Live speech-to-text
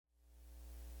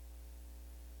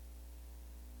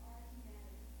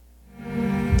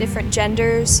different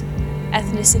genders,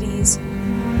 ethnicities,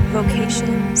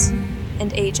 vocations,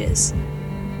 and ages,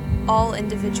 all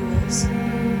individuals,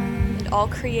 and all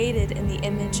created in the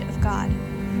image of God.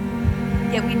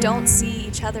 Yet we don't see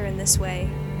each other in this way.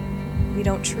 We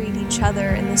don't treat each other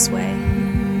in this way.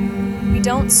 We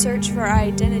don't search for our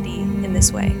identity in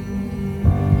this way.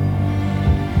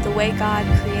 The way God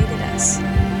created us,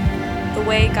 the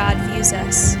way God views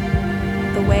us,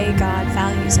 the way God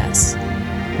values us.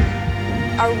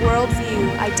 Our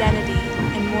worldview, identity,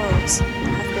 and morals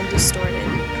have been distorted.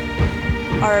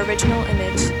 Our original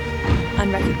image,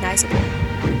 unrecognizable.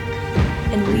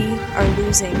 And we are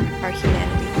losing our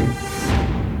humanity.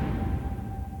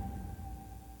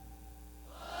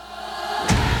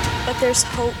 But there's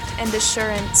hope and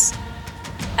assurance,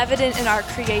 evident in our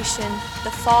creation, the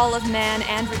fall of man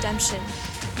and redemption.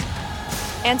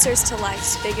 Answers to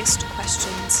life's biggest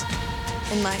questions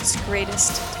and life's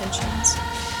greatest tensions.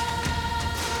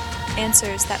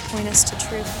 Answers that point us to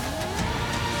truth.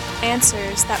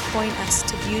 Answers that point us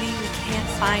to beauty we can't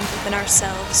find within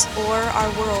ourselves or our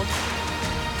world.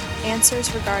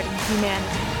 Answers regarding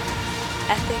humanity,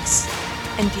 ethics,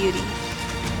 and beauty,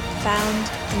 found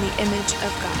in the image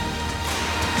of God.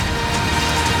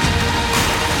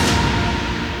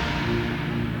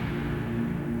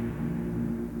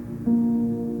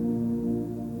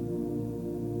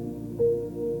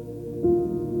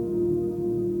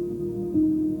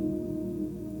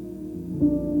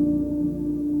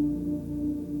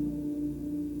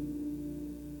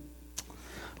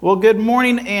 Well, good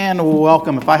morning and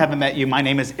welcome. If I haven't met you, my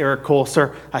name is Eric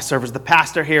Kolser. I serve as the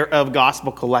pastor here of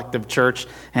Gospel Collective Church.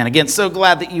 And again, so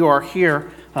glad that you are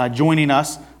here joining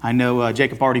us. I know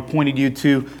Jacob already pointed you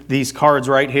to these cards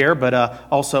right here, but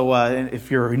also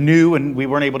if you're new and we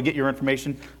weren't able to get your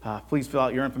information, please fill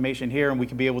out your information here and we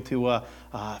can be able to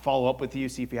follow up with you,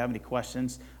 see if you have any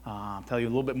questions, tell you a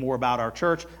little bit more about our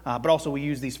church, but also we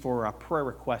use these for prayer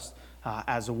requests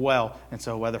as well. And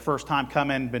so whether first time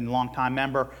coming, been a long time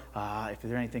member, if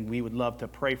there's anything we would love to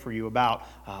pray for you about,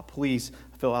 please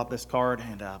fill out this card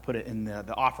and put it in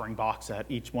the offering box at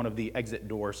each one of the exit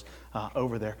doors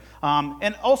over there.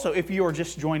 And also, if you are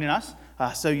just joining us,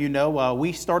 so you know,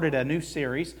 we started a new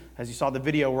series, as you saw the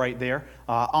video right there,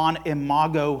 on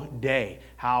Imago Dei,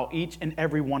 how each and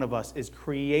every one of us is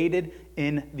created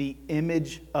in the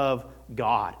image of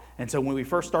God. And so when we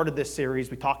first started this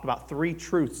series, we talked about three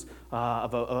truths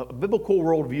of a biblical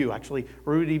worldview, actually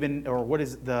rooted even, or what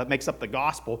is makes up the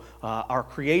gospel. Our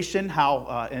creation,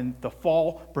 how in the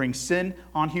fall brings sin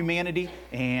on humanity,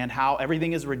 and how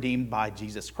everything is redeemed by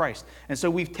Jesus Christ. And so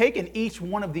we've taken each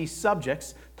one of these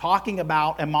subjects, talking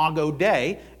about Imago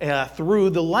Dei, through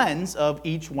the lens of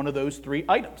each one of those three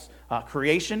items: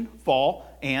 creation,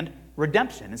 fall, and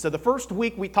redemption. And so the first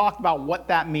week we talked about what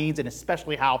that means and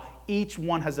especially how each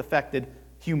one has affected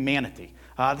humanity.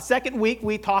 The second week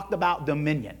we talked about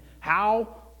dominion,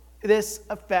 how this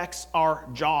affects our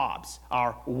jobs,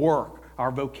 our work,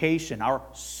 our vocation, our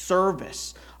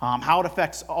service, how it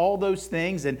affects all those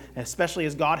things, and especially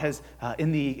as God has,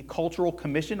 in the cultural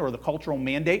commission or the cultural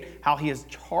mandate, how He has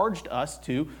charged us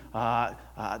to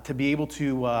be able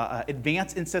to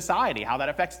advance in society, how that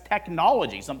affects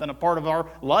technology, something a part of our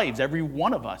lives, every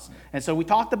one of us. And so we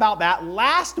talked about that.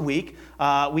 Last week,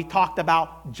 we talked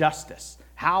about justice,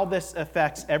 how this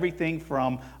affects everything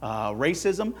from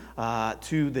racism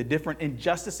to the different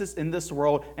injustices in this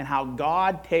world, and how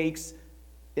God takes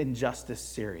injustice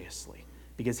seriously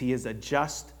because He is a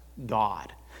just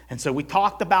God. And so we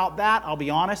talked about that. I'll be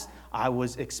honest, I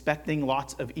was expecting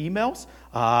lots of emails.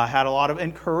 Had a lot of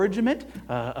encouragement,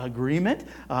 agreement.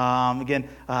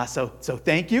 So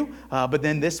thank you. But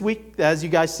then this week, as you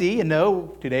guys see and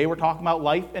know, today we're talking about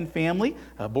life and family,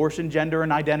 abortion, gender,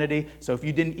 and identity. So if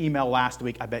you didn't email last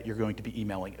week, I bet you're going to be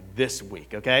emailing this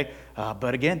week, okay?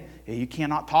 But again, you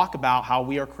cannot talk about how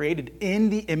we are created in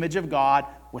the image of God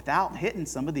without hitting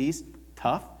some of these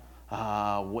tough,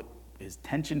 what is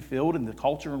tension-filled in the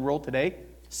culture and world today,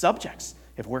 subjects.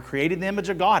 If we're created in the image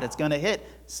of God, it's going to hit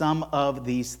some of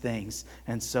these things.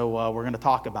 And so we're going to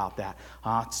talk about that.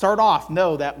 Start off,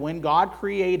 know that when God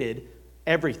created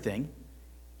everything,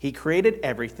 He created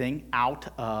everything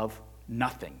out of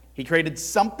nothing. He created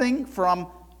something from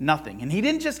nothing. And He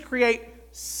didn't just create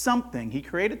something. He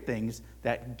created things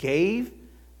that gave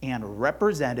and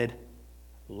represented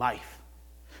life.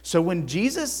 So when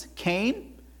Jesus came,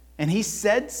 and He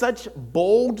said such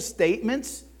bold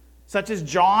statements, such as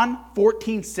John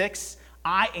 14:6,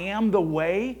 I am the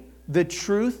way, the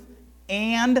truth,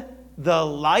 and the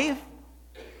life.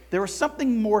 There was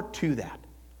something more to that.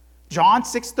 John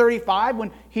 6:35,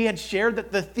 when he had shared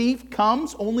that the thief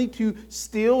comes only to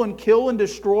steal and kill and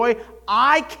destroy,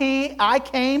 I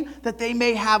came that they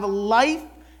may have life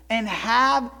and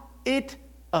have it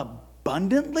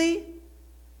abundantly.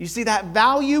 You see that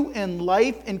value in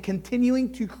life and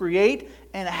continuing to create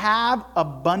and have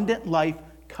abundant life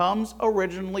comes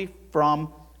originally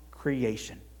from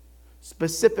creation.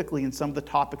 Specifically in some of the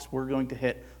topics we're going to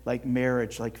hit, like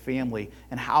marriage, like family,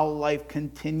 and how life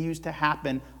continues to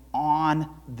happen on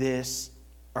this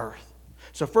earth.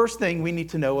 So first thing we need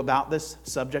to know about this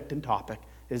subject and topic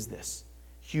is this: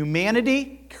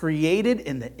 humanity created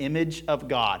in the image of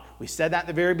God. We said that at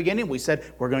the very beginning. We said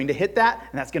we're going to hit that,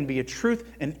 and that's going to be a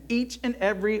truth in each and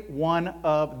every one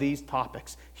of these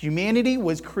topics. Humanity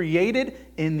was created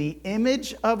in the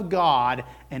image of God,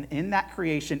 and in that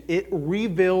creation, it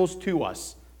reveals to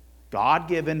us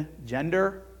God-given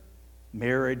gender,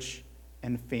 marriage,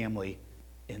 and family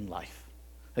in life.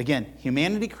 Again,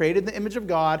 humanity created in the image of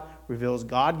God reveals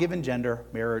God-given gender,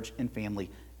 marriage, and family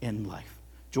in life.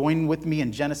 Join with me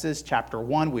in Genesis chapter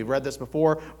 1. We've read this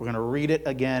before. We're going to read it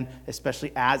again,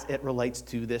 especially as it relates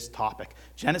to this topic.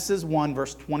 Genesis 1,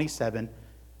 verse 27.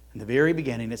 In the very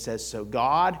beginning, it says, "So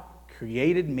God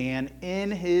created man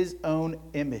in his own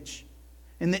image.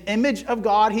 In the image of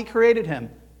God, he created him.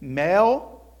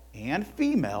 Male and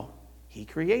female, he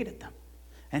created them.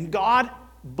 And God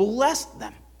blessed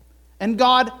them. And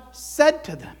God said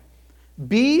to them,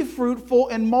 'Be fruitful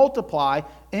and multiply,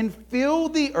 and fill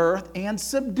the earth and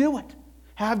subdue it.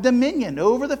 Have dominion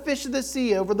over the fish of the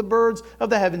sea, over the birds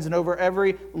of the heavens, and over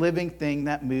every living thing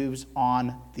that moves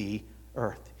on the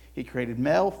earth.'" He created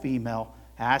male, female,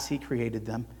 as he created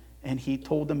them, and he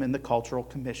told them in the cultural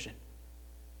commission,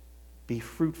 be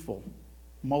fruitful,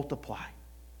 multiply,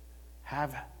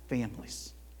 have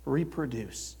families,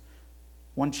 reproduce.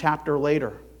 One chapter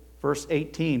later, verse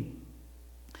 18,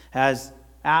 as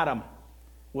Adam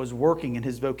was working in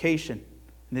his vocation,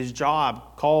 in his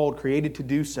job, called, created to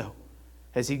do so,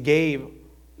 as he gave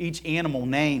each animal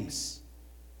names,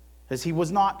 as he was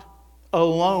not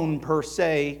alone per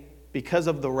se because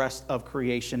of the rest of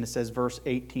creation. It says, verse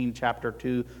 18, chapter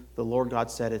 2, the Lord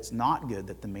God said, "It's not good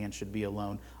that the man should be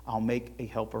alone. I'll make a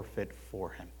helper fit for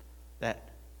him." That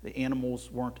the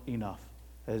animals weren't enough.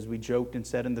 As we joked and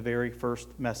said in the very first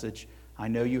message, I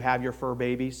know you have your fur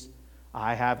babies.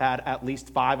 I have had at least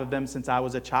 5 of them since I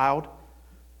was a child.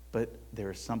 But there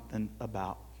is something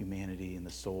about humanity and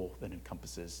the soul that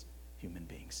encompasses human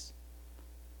beings.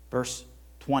 Verse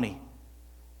 20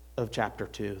 of chapter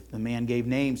 2. The man gave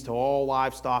names to all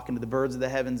livestock and to the birds of the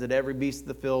heavens and every beast of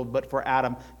the field. But for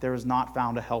Adam there was not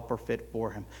found a helper fit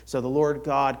for him. So the Lord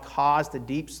God caused a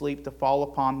deep sleep to fall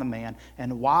upon the man.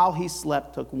 And while he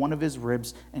slept, took one of his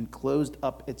ribs and closed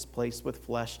up its place with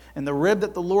flesh. And the rib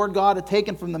that the Lord God had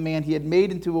taken from the man, he had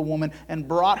made into a woman and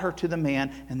brought her to the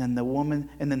man. And then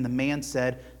the man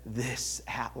said, "This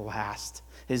at last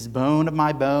is bone of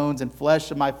my bones and flesh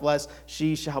of my flesh.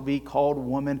 She shall be called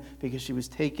woman, because she was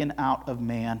taken out of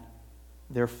man.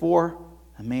 Therefore,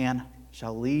 a man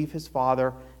shall leave his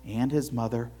father and his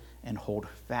mother and hold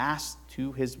fast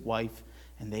to his wife,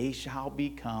 and they shall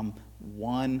become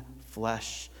one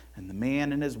flesh. And the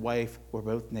man and his wife were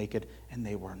both naked, and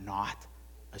they were not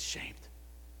ashamed."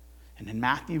 And in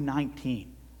Matthew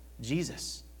 19,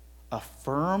 Jesus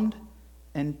affirmed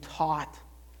and taught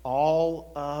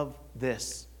all of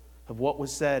this, of what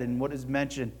was said and what is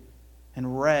mentioned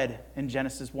and read in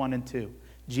Genesis 1 and 2.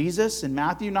 Jesus in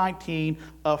Matthew 19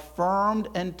 affirmed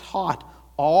and taught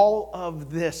all of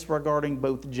this regarding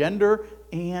both gender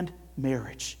and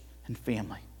marriage and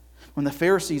family. When the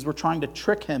Pharisees were trying to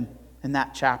trick him in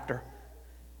that chapter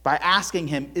by asking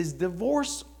him, "Is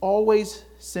divorce always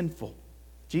sinful?"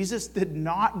 Jesus did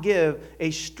not give a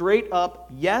straight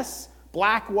up yes,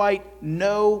 black, white,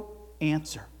 no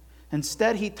answer.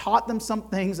 Instead, he taught them some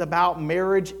things about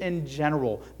marriage in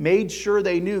general, made sure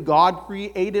they knew God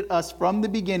created us from the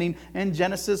beginning in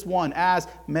Genesis 1 as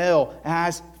male,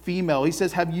 as female. He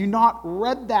says, "Have you not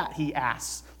read that?" he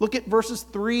asks. Look at verses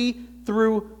 3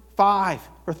 through 5,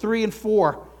 or 3 and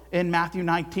 4 in Matthew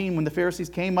 19, when the Pharisees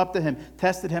came up to him,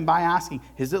 tested him by asking,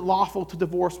 "Is it lawful to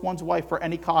divorce one's wife for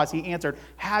any cause?" He answered,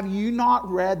 "Have you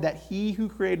not read that he who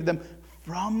created them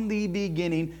from the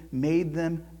beginning made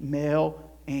them male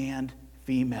and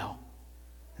female?"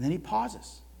 And then he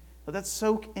pauses. Let that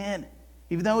soak in.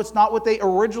 Even though it's not what they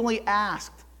originally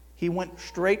asked, he went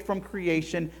straight from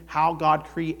creation, how God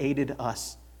created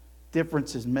us.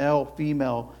 Differences, male,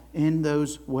 female, in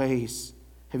those ways.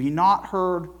 Have you not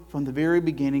heard from the very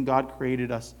beginning God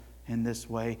created us in this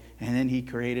way? And then he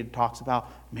talks about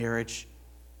marriage,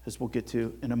 as we'll get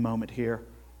to in a moment here,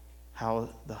 how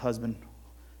the husband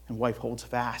and wife holds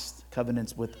fast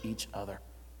covenants with each other.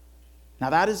 Now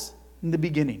that is in the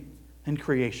beginning, in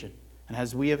creation. And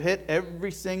as we have hit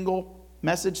every single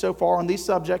message so far on these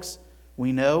subjects,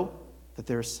 we know that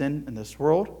there is sin in this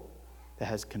world that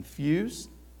has confused,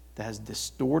 that has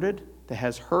distorted, that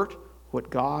has hurt what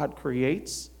God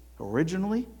creates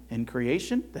originally in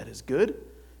creation that is good,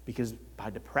 because by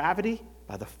depravity,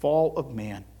 by the fall of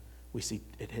man, we see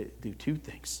it do two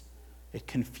things. It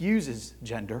confuses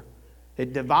gender,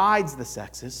 it divides the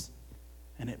sexes,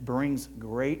 and it brings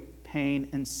great pain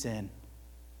and sin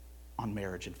on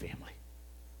marriage and family.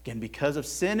 Again, because of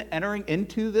sin entering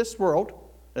into this world,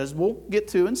 as we'll get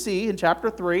to and see in chapter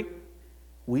 3,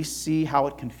 we see how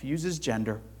it confuses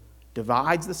gender,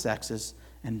 divides the sexes,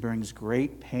 and brings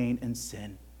great pain and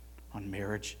sin on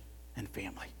marriage and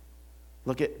family.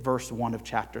 Look at verse 1 of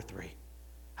chapter 3,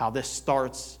 how this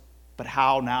starts, but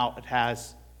how now it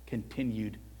has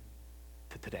continued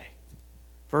to today.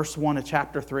 Verse 1 of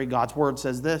chapter 3, God's word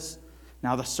says this: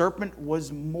 "Now the serpent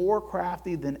was more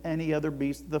crafty than any other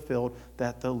beast of the field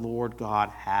that the Lord God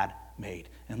had made."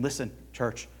 And listen,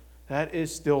 church, that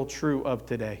is still true of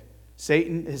today.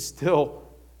 Satan is still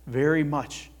very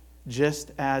much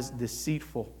just as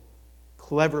deceitful,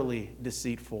 cleverly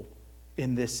deceitful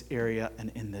in this area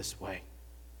and in this way.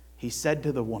 He said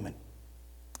to the woman,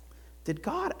 "Did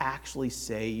God actually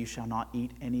say you shall not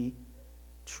eat of any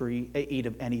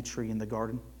tree in the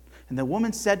garden?" And the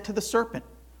woman said to the serpent,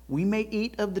 "We may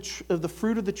eat of the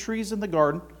fruit of the trees in the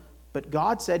garden, but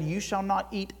God said, you shall not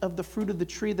eat of the fruit of the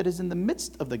tree that is in the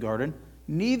midst of the garden,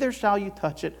 neither shall you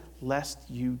touch it, lest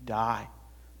you die."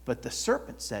 But the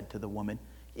serpent said to the woman,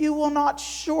 "You will not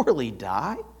surely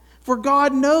die. For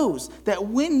God knows that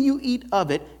when you eat of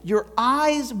it, your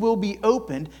eyes will be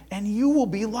opened, and you will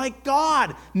be like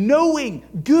God, knowing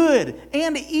good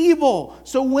and evil."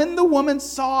 So when the woman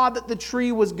saw that the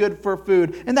tree was good for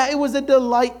food, and that it was a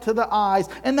delight to the eyes,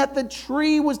 and that the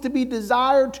tree was to be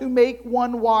desired to make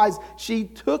one wise, she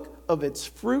took of its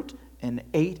fruit and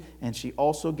ate, and she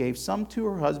also gave some to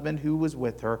her husband who was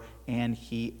with her, and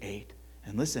he ate.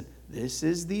 And listen, this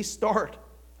is the start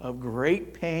of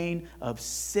great pain of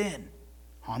sin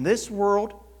on this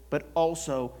world, but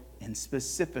also in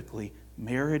specifically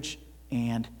marriage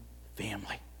and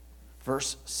family.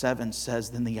 Verse 7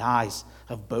 says, "Then the eyes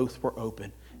of both were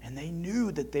open, and they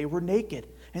knew that they were naked.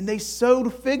 And they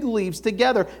sewed fig leaves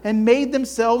together and made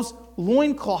themselves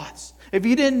loincloths." If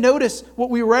you didn't notice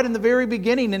what we read in the very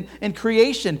beginning in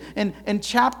creation, in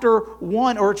chapter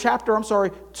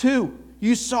 2,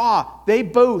 you saw they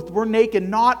both were naked,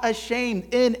 not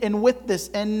ashamed, in and with this.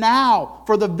 And now,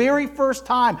 for the very first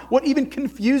time, what even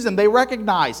confused them, they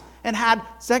recognized and had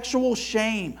sexual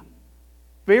shame.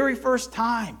 Very first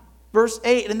time. Verse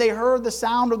 8, "And they heard the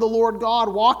sound of the Lord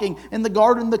God walking in the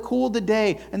garden in the cool of the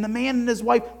day. And the man and his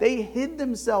wife, they hid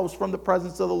themselves from the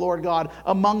presence of the Lord God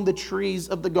among the trees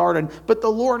of the garden. But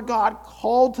the Lord God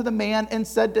called to the man and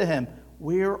said to him,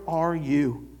 'Where are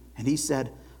you?' And he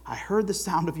said, 'I heard the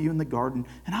sound of you in the garden,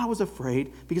 and I was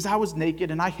afraid, because I was naked,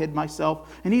 and I hid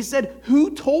myself.' And he said,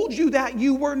 'Who told you that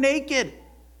you were naked?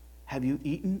 Have you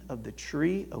eaten of the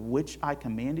tree of which I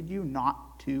commanded you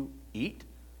not to eat?'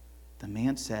 The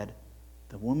man said,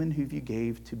 'The woman who you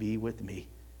gave to be with me,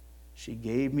 she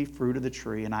gave me fruit of the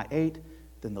tree, and I ate.'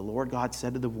 Then the Lord God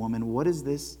said to the woman, 'What is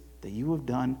this that you have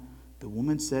done?' The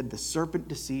woman said, 'The serpent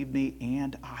deceived me,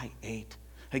 and I ate.'"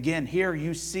 Again, here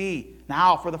you see,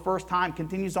 now for the first time,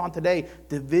 continues on today,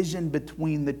 division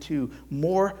between the two.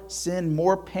 More sin,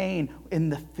 more pain in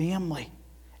the family.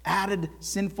 Added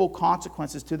sinful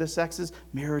consequences to the sexes,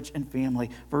 marriage and family.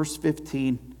 Verse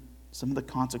 15, some of the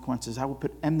consequences. "I will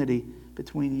put enmity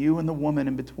between you and the woman,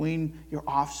 and between your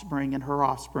offspring and her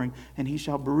offspring. And he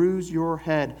shall bruise your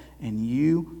head, and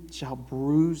you shall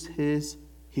bruise his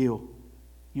heel."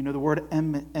 You know the word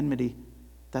enmity.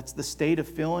 That's the state of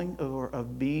feeling or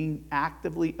of being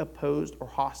actively opposed or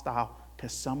hostile to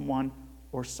someone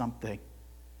or something.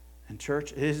 And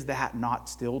church, is that not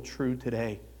still true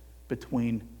today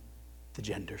between the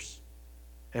genders?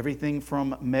 Everything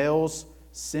from males'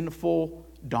 sinful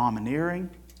domineering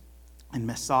and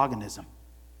misogynism.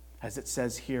 As it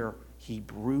says here, he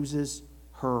bruises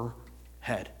her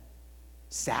head.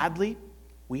 Sadly,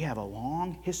 we have a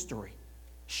long history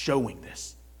showing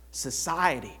this.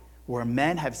 Society where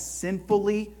men have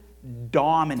sinfully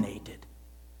dominated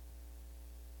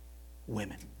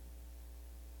women.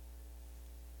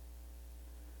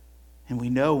 And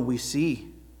we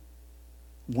see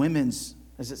women's,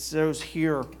 as it says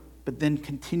here, but then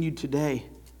continued today,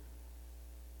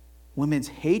 women's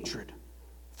hatred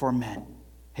for men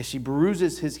as she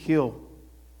bruises his heel.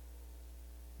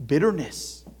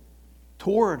 Bitterness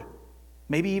toward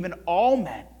maybe even all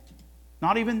men,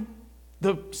 not even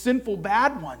the sinful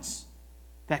bad ones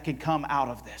that can come out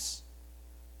of this.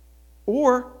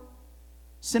 Or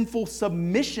sinful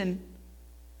submission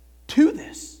to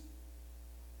this.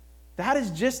 That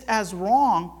is just as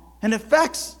wrong and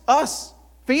affects us,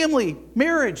 family,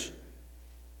 marriage,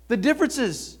 the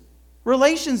differences,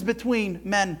 relations between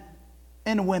men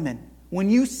and women. When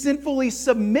you sinfully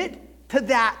submit to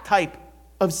that type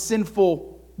of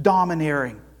sinful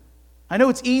domineering. I know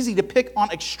it's easy to pick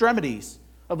on extremities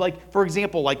of, like, for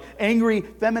example, like angry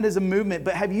feminism movement,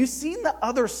 but have you seen the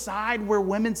other side where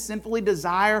women sinfully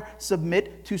desire,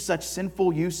 submit to such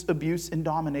sinful use, abuse, and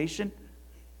domination?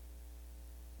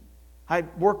 I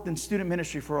worked in student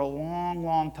ministry for a long,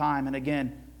 long time, and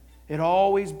again, it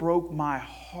always broke my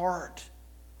heart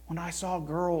when I saw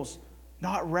girls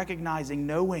not recognizing,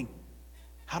 knowing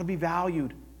how to be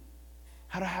valued,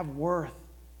 how to have worth,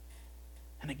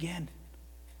 and again,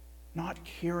 not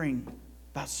caring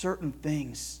about certain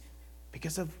things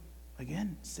because of,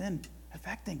 again, sin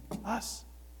affecting us.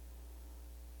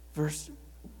 Verse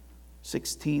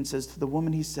 16 says, to the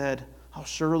woman he said, I'll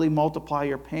surely multiply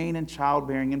your pain and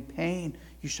childbearing. In pain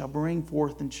you shall bring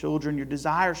forth in children. Your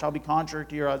desire shall be contrary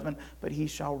to your husband, but he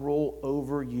shall rule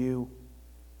over you.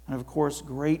 And of course,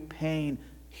 great pain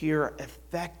here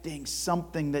affecting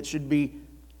something that should be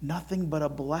nothing but a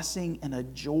blessing and a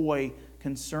joy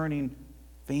concerning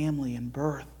family and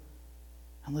birth.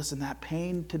 And listen, that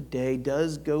pain today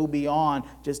does go beyond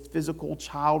just physical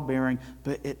childbearing,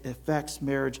 but it affects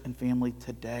marriage and family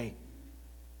today.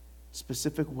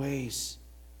 Specific ways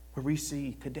where we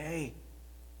see today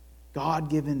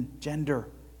God-given gender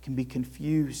can be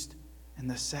confused and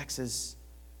the sexes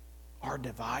are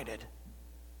divided.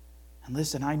 And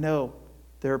listen, I know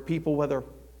there are people, whether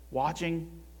watching,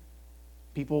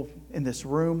 people in this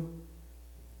room,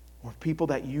 or people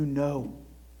that you know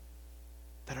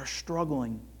that are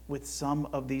struggling with some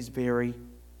of these very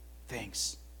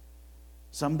things.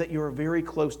 Some that you're very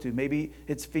close to. Maybe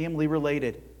it's family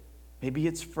related. Maybe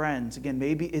it's friends. Again,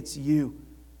 maybe it's you.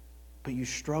 But you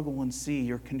struggle and see,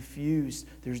 you're confused.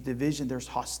 There's division, there's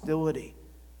hostility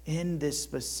in this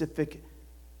specific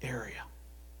area.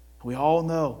 We all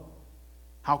know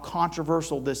how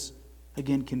controversial this,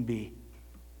 again, can be.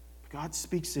 God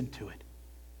speaks into it.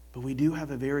 But we do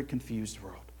have a very confused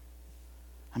world.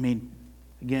 I mean,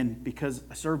 again, because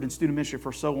I served in student ministry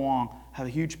for so long, I have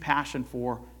a huge passion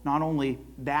for not only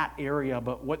that area,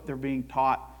 but what they're being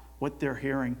taught, what they're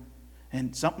hearing.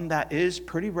 And something that is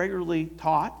pretty regularly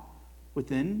taught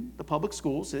within the public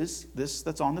schools is this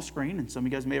that's on the screen. And some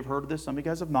of you guys may have heard of this, some of you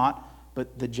guys have not.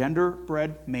 But the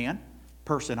gender-bred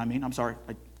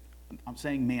I'm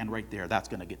saying man right there. That's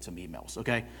going to get some emails,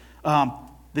 okay?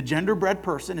 The gender-bred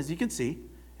person, as you can see,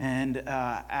 and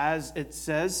as it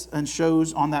says and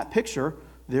shows on that picture,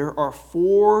 there are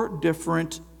four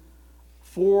different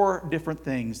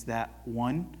things that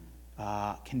one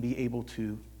can be able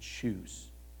to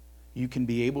choose. You can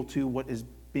be able to, what is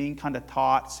being kind of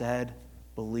taught, said,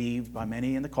 believed by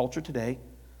many in the culture today,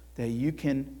 that you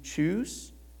can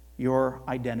choose your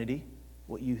identity,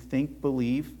 what you think,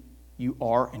 believe you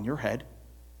are in your head.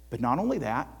 But not only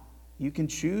that, you can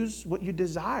choose what you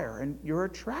desire and you're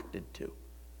attracted to.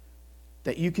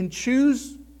 That you can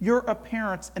choose your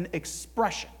appearance and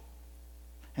expression.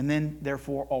 And then,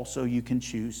 therefore, also you can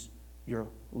choose your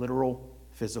literal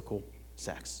physical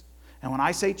sex. And when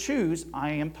I say choose,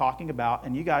 I am talking about,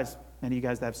 and many of you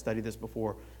guys that have studied this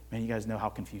before, many of you guys know how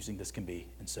confusing this can be.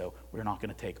 And so we're not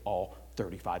going to take all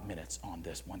 35 minutes on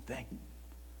this one thing.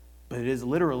 But it is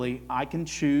literally, I can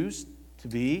choose to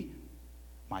be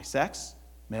my sex,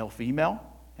 male, female,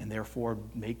 and therefore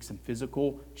make some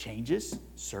physical changes,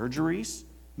 surgeries,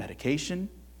 medication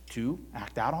to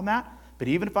act out on that. But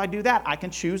even if I do that, I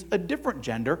can choose a different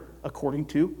gender according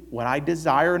to what I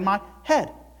desire in my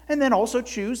head. And then also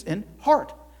choose in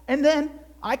heart. And then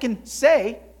I can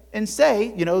say,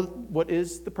 what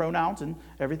is the pronouns and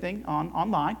everything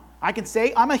online. I can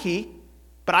say I'm a he,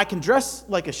 but I can dress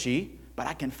like a she, but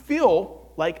I can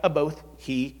feel like a both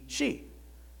he, she.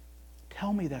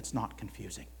 Tell me that's not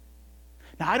confusing.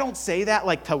 Now, I don't say that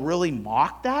like to really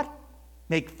mock that,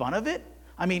 make fun of it.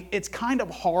 I mean, it's kind of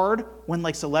hard when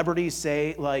like celebrities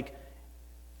say like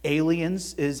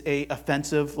aliens is a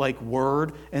offensive like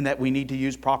word and that we need to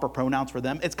use proper pronouns for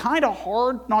them. It's kind of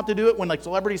hard not to do it when like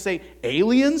celebrities say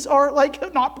aliens are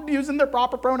like not using their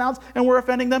proper pronouns and we're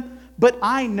offending them. But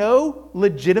I know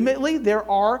legitimately there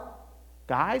are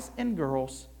guys and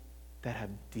girls that have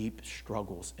deep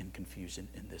struggles and confusion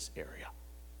in this area.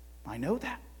 I know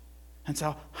that. And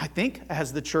so I think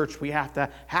as the church we have to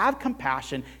have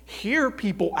compassion, hear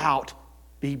people out,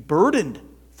 be burdened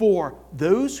for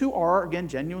those who are, again,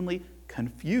 genuinely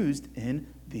confused in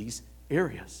these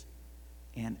areas.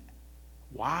 And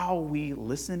while we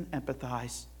listen,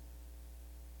 empathize,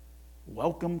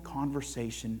 welcome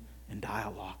conversation and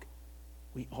dialogue,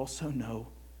 we also know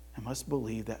and must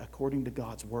believe that according to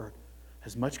God's word,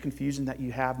 as much confusion that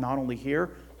you have not only here,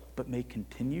 but may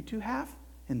continue to have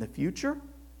in the future,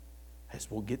 as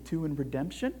we'll get to in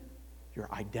redemption,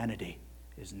 your identity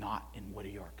is not in what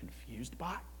you are confused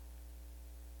by,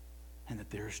 and that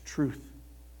there is truth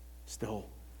still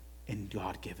in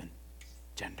God-given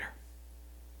gender.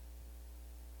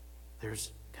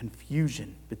 There's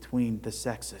confusion between the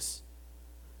sexes.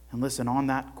 And listen, on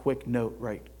that quick note,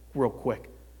 real quick,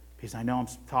 because I know I'm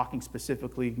talking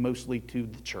specifically mostly to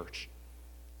the church,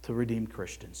 to redeemed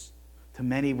Christians, to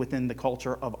many within the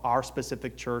culture of our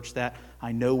specific church that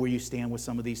I know where you stand with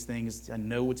some of these things. I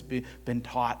know what's been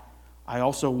taught. I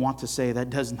also want to say that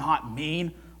does not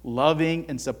mean loving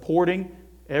and supporting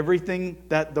everything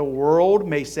that the world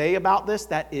may say about this.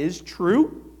 That is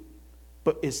true,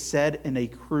 but is said in a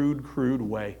crude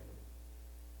way.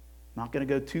 I'm not going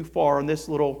to go too far on this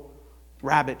little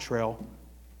rabbit trail,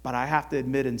 but I have to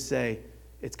admit and say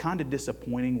it's kind of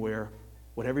disappointing where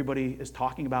what everybody is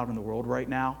talking about in the world right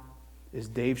now is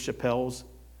Dave Chappelle's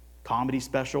comedy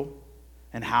special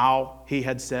and how he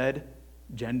had said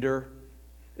gender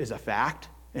is a fact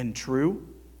and true.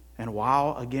 And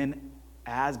while, again,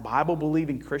 as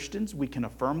Bible-believing Christians, we can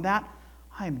affirm that,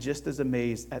 I am just as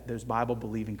amazed at those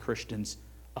Bible-believing Christians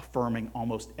affirming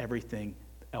almost everything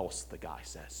else the guy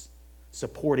says,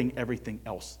 supporting everything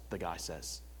else the guy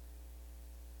says.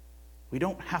 We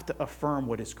don't have to affirm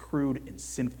what is crude and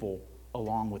sinful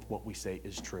along with what we say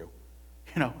is true.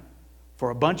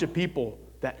 For a bunch of people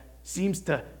that seems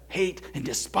to hate and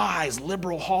despise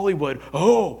liberal Hollywood,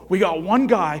 we got one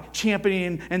guy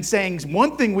championing and saying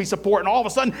one thing we support, and all of a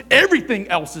sudden everything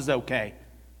else is okay.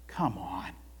 Come on.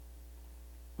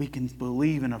 We can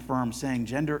believe and affirm saying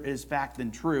gender is fact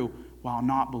and true while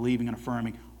not believing and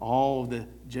affirming all of the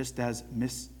just as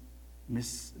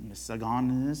misogynistic,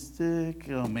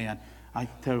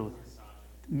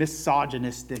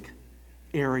 misogynistic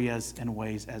areas and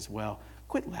ways as well.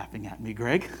 Quit laughing at me,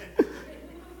 Greg.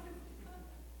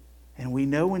 And we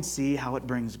know and see how it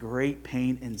brings great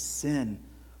pain and sin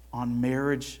on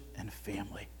marriage and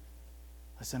family.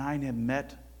 Listen, I have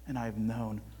met and I have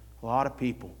known a lot of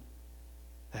people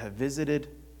that have visited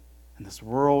in this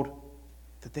world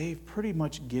that they've pretty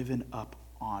much given up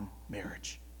on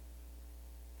marriage.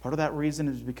 Part of that reason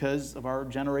is because of our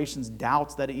generation's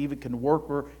doubts that it even can work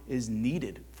or is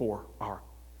needed for our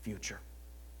future.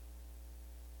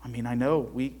 I know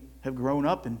we have grown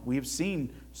up and we have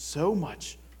seen so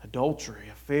much adultery,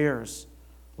 affairs,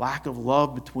 lack of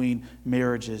love between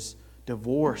marriages,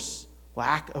 divorce,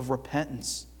 lack of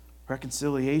repentance,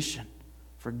 reconciliation,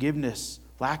 forgiveness,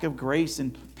 lack of grace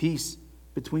and peace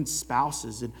between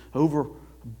spouses, and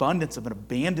overabundance of an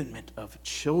abandonment of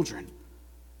children,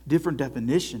 different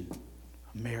definition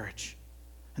of marriage.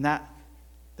 And that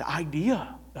the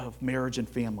idea of marriage and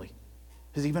family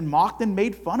is even mocked and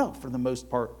made fun of for the most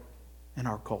part in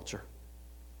our culture.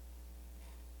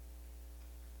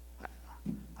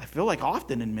 I feel like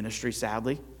often in ministry,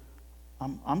 sadly,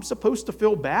 I'm supposed to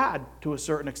feel bad to a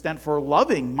certain extent for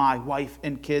loving my wife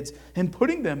and kids and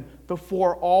putting them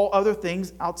before all other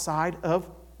things outside of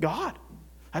God.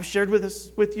 I've shared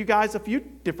with you guys a few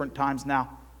different times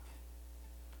now.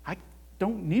 I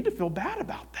don't need to feel bad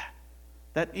about that.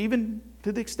 That even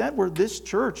to the extent where this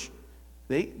church,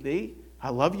 I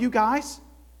love you guys,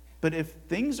 but if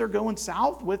things are going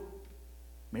south with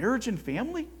marriage and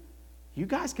family, you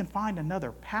guys can find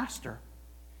another pastor.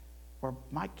 Or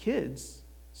my kids'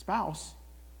 spouse,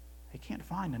 they can't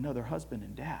find another husband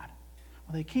and dad.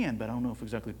 Well, they can, but I don't know if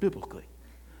exactly biblically.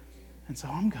 And so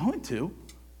I'm going to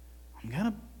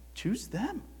choose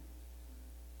them.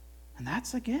 And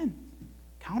that's, again,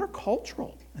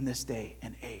 countercultural in this day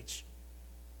and age.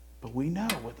 But we know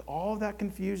with all of that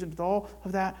confusion, with all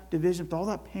of that division, with all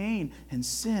that pain and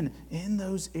sin in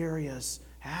those areas,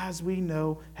 as we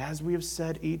know, as we have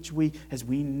said each week, as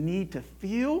we need to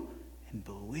feel and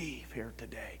believe here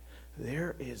today,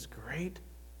 there is great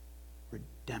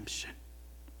redemption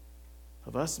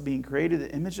of us being created in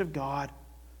the image of God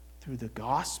through the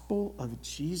gospel of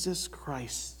Jesus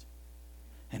Christ.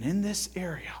 And in this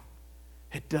area,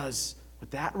 it does,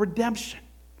 with that redemption,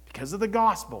 because of the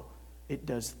gospel, it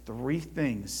does three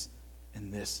things in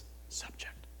this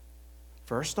subject.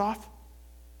 First off,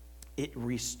 it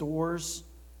restores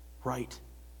right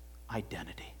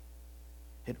identity.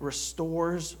 It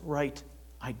restores right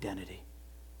identity.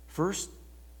 First,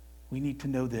 we need to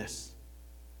know this.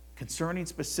 concerning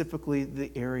specifically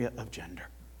the area of gender.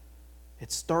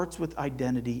 It starts with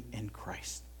identity in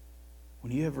Christ.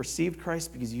 When you have received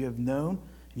Christ because you have known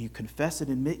and you confess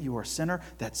and admit you are a sinner,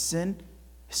 that sin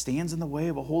stands in the way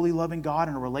of a holy, loving God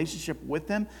and a relationship with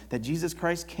Him, that Jesus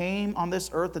Christ came on this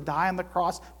earth to die on the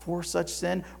cross for such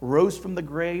sin, rose from the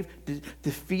grave,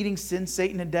 defeating sin,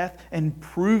 Satan, and death, and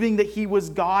proving that He was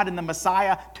God and the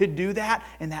Messiah to do that,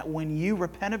 and that when you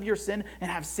repent of your sin and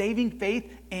have saving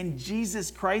faith in Jesus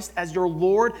Christ as your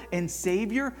Lord and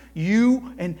Savior,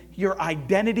 you and your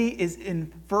identity is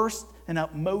in first and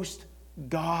utmost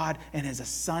God and as a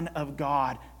Son of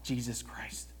God, Jesus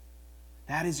Christ.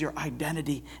 That is your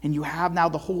identity. And you have now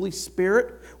the Holy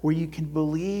Spirit where you can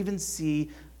believe and see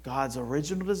God's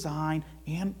original design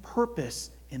and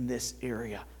purpose in this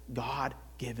area.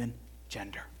 God-given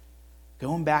gender.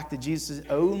 Going back to Jesus'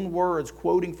 own words,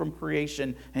 quoting from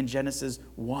creation in Genesis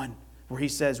 1, where He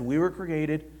says, we were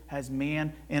created as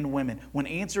man and women. When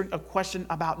answering a question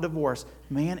about divorce,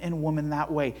 man and woman that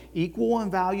way, equal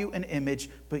in value and image,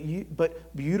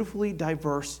 but beautifully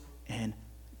diverse in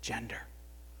gender.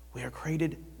 We are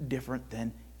created different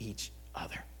than each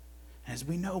other. As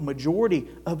we know, majority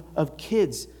of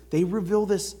kids, they reveal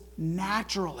this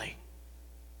naturally.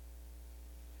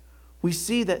 We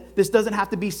see that this doesn't have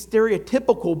to be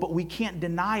stereotypical, but we can't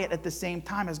deny it at the same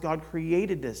time as God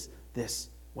created this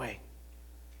way.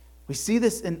 We see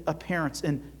this in appearance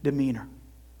and demeanor.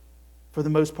 For the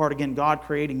most part, again, God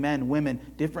creating men, women,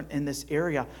 different in this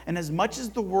area. And as much as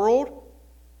the world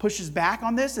pushes back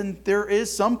on this, and there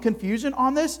is some confusion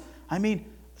on this, I mean,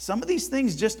 some of these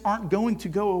things just aren't going to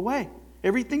go away.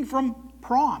 Everything from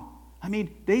prom. I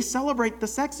mean, they celebrate the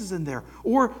sexes in there.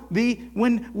 Or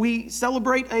when we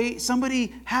celebrate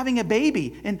somebody having a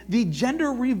baby and the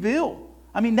gender reveal.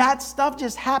 I mean, that stuff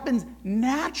just happens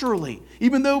naturally.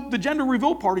 Even though the gender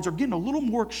reveal parties are getting a little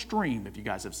more extreme, if you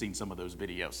guys have seen some of those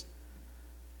videos.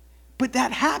 But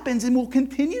that happens and will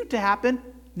continue to happen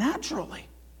naturally.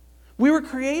 We were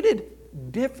created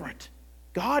different,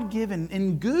 God-given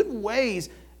in good ways,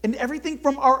 in everything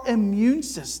from our immune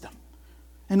system.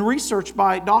 And research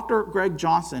by Dr. Greg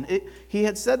Johnson, he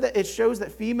had said that it shows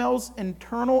that females'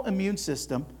 internal immune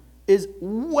system is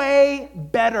way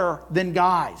better than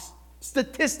guys.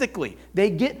 Statistically,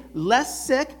 they get less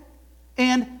sick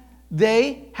and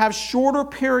they have shorter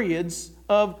periods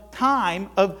of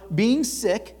time of being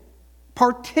sick,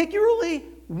 particularly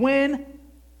when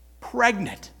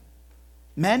pregnant.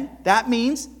 Men, that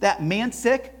means that man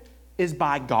sick is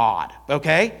by God,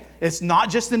 okay? It's not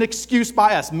just an excuse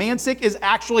by us. Man sick is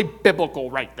actually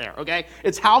biblical right there, okay?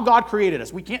 It's how God created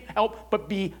us. We can't help but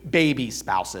be baby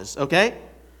spouses, okay?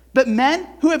 But men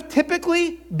who have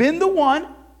typically been the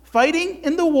one fighting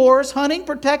in the wars, hunting,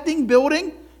 protecting,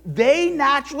 building, they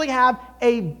naturally have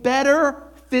a better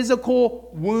physical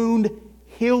wound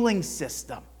healing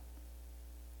system.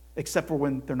 Except for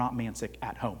when they're not man sick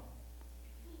at home.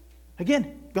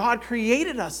 Again, God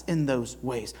created us in those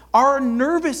ways. Our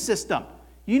nervous system.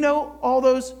 You know all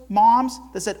those moms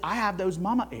that said, I have those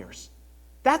mama ears.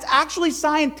 That's actually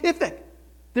scientific.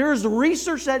 There is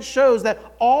research that shows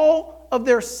that all of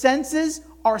their senses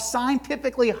are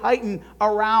scientifically heightened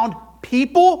around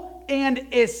people and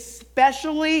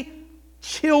especially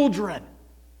children.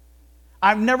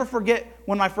 I'll never forget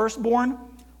when my firstborn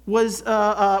was,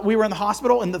 we were in the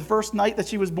hospital, and the first night that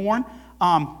she was born,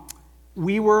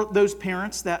 we were those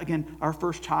parents that, again, our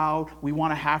first child, we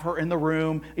want to have her in the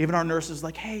room. Even our nurses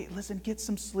like, hey, listen, get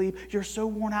some sleep. You're so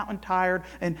worn out and tired.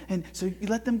 And so you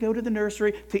let them go to the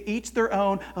nursery to each their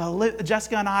own.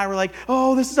 Jessica and I were like,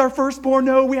 oh, this is our firstborn.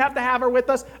 No, we have to have her with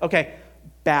us. Okay,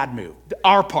 bad move.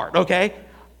 Our part, okay?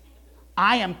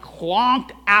 I am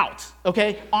clonked out,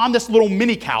 okay, on this little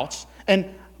mini couch.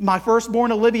 And my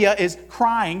firstborn, Olivia, is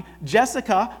crying.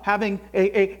 Jessica, having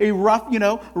a rough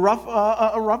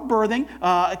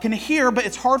birthing, can hear, but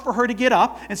it's hard for her to get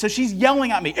up. And so she's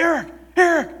yelling at me,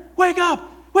 Eric, wake up.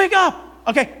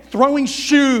 Okay, throwing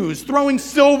shoes, throwing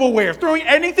silverware, throwing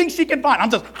anything she can find.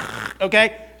 I'm just,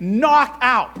 okay, knocked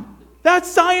out. That's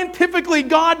scientifically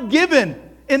God-given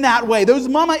in that way. Those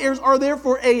mama ears are there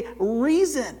for a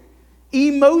reason.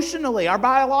 Emotionally, our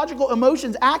biological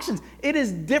emotions, actions, it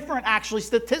is different actually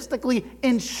statistically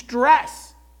in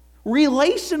stress.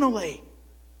 Relationally,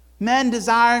 men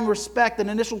desiring respect, an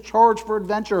initial charge for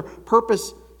adventure,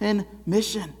 purpose, and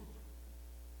mission.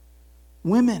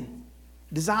 Women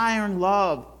desiring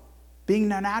love, being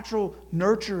natural,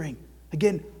 nurturing.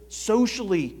 Again,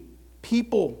 socially,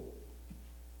 people.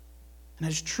 And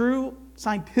as true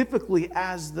scientifically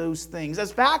as those things,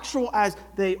 as factual as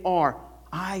they are,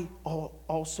 I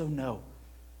also know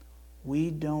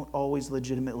we don't always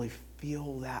legitimately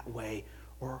feel that way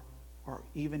or are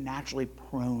even naturally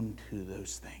prone to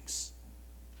those things.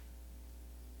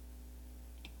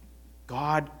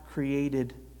 God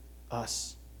created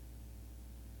us,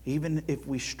 even if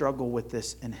we struggle with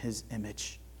this in His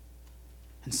image.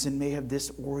 And sin may have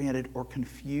disoriented or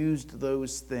confused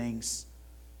those things,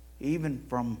 even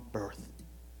from birth.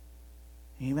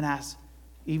 Even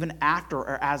after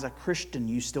or as a Christian,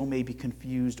 you still may be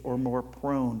confused or more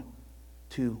prone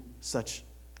to such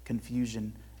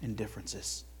confusion and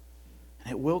differences.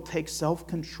 And it will take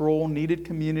self-control, needed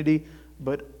community,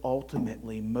 but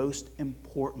ultimately, most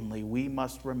importantly, we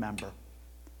must remember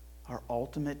our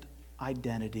ultimate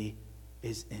identity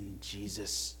is in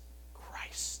Jesus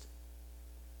Christ.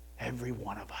 Every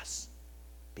one of us,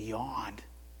 beyond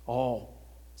all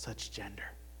such gender.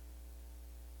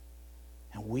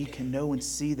 And we can know and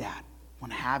see that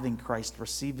when having Christ,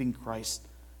 receiving Christ,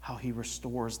 how He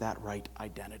restores that right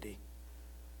identity.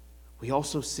 We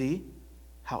also see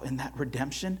how in that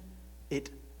redemption,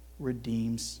 it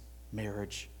redeems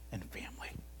marriage and family.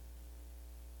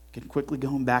 Again, quickly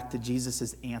going back to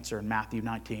Jesus' answer in Matthew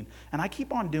 19. And I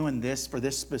keep on doing this for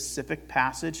this specific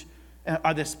passage,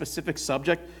 or this specific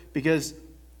subject, because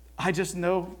I just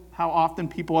know how often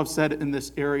people have said in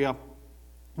this area,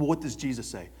 well, what does Jesus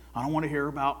say? I don't want to hear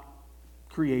about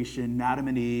creation, Adam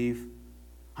and Eve.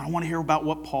 I don't want to hear about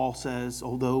what Paul says,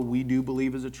 although we do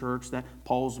believe as a church that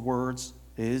Paul's words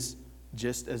is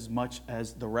just as much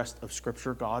as the rest of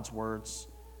Scripture, God's words,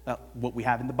 what we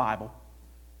have in the Bible.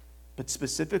 But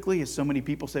specifically, as so many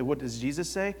people say, what does Jesus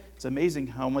say? It's amazing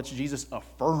how much Jesus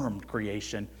affirmed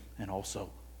creation and also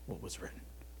what was written.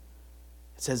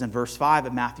 It says in verse 5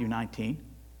 of Matthew 19,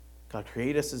 God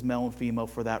created us as male and female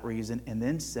for that reason, and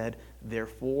then said,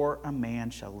 therefore a man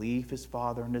shall leave his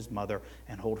father and his mother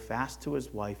and hold fast to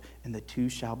his wife, and the two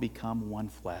shall become one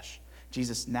flesh.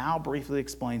 Jesus now briefly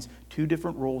explains two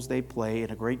different roles they play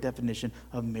in a great definition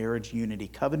of marriage unity.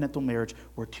 Covenantal marriage,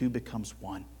 where two becomes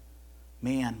one.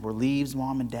 Man, where leaves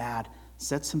mom and dad,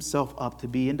 sets himself up to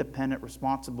be independent,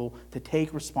 responsible, to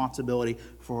take responsibility.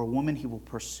 For a woman he will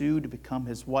pursue to become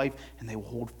his wife, and they will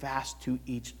hold fast to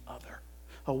each other.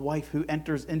 A wife who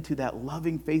enters into that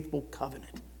loving, faithful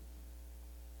covenant.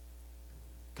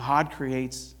 God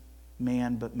creates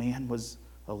man, but man was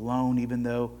alone, even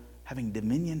though having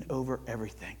dominion over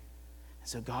everything. And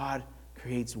so God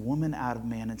creates woman out of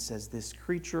man and says, this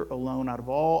creature alone out of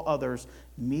all others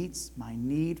meets my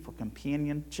need for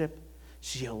companionship.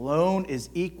 She alone is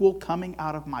equal, coming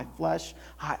out of my flesh.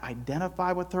 I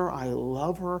identify with her. I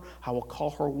love her. I will call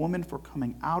her woman for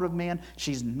coming out of man.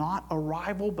 She's not a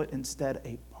rival, but instead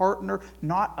a partner,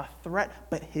 not a threat,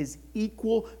 but his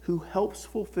equal who helps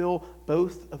fulfill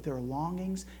both of their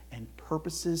longings and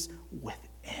purposes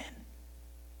within.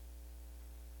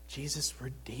 Jesus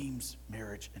redeems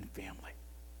marriage and family.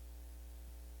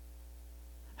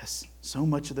 As so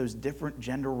much of those different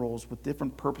gender roles with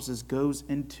different purposes goes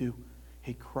into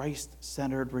a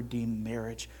Christ-centered, redeemed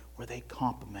marriage where they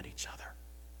complement each other.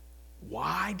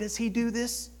 Why does he do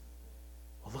this?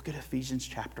 Well, look at Ephesians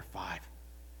chapter 5.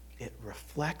 It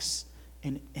reflects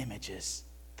and images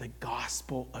the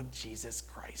gospel of Jesus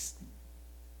Christ.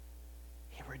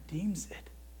 He redeems it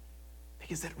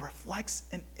because it reflects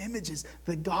and images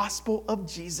the gospel of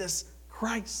Jesus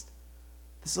Christ.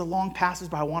 This is a long passage,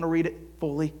 but I want to read it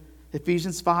fully.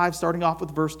 Ephesians 5, starting off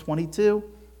with verse 22.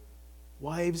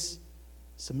 Wives,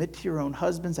 submit to your own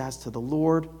husbands as to the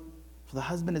Lord. For the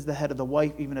husband is the head of the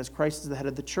wife, even as Christ is the head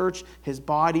of the church, his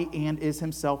body, and is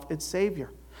himself its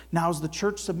Savior. Now as the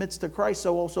church submits to Christ,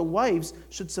 so also wives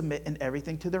should submit in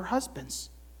everything to their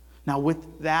husbands. Now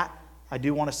with that, I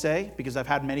do want to say, because I've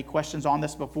had many questions on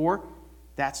this before,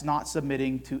 that's not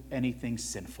submitting to anything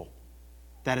sinful.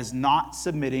 That is not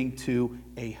submitting to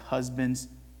a husband's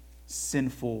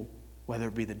sinful, whether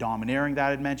it be the domineering that I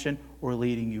had mentioned or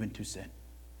leading you into sin.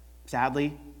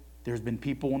 Sadly, there's been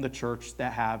people in the church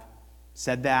that have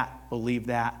said that, believed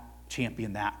that,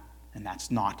 championed that, and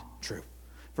that's not true.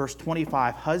 Verse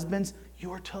 25, husbands,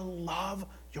 you are to love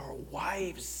your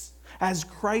wives as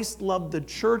Christ loved the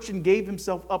church and gave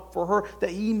himself up for her,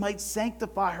 that he might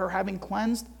sanctify her, having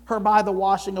cleansed her by the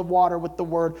washing of water with the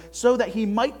word, so that he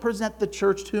might present the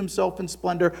church to himself in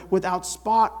splendor, without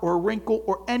spot or wrinkle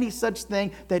or any such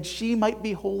thing, that she might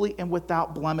be holy and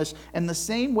without blemish. In the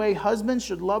same way, husbands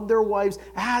should love their wives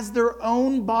as their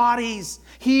own bodies.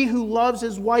 He who loves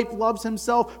his wife loves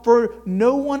himself, for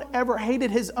no one ever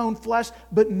hated his own flesh,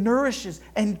 but nourishes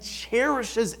and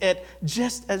cherishes it,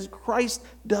 just as Christ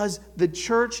does the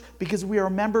church, because we are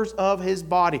members of his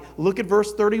body. Look at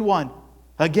verse 31.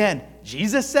 Again,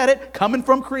 Jesus said it, coming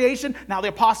from creation. Now the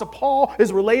Apostle Paul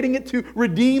is relating it to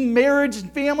redeemed marriage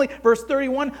and family. Verse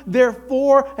 31,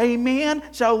 therefore a man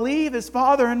shall leave his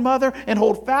father and mother and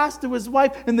hold fast to his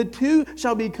wife, and the two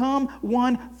shall become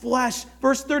one flesh.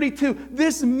 Verse 32,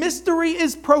 this mystery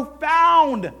is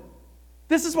profound.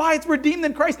 This is why it's redeemed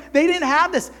in Christ. They didn't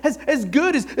have this as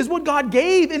good as what God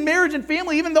gave in marriage and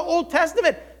family, even the Old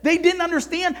Testament. They didn't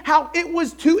understand how it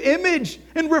was to image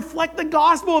and reflect the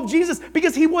gospel of Jesus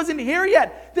because he wasn't here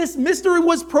yet. This mystery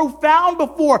was profound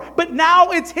before, but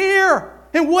now it's here.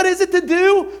 And what is it to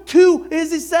do? To,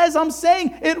 as it says, I'm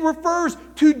saying, it refers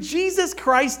to Jesus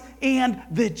Christ and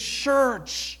the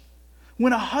church.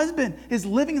 When a husband is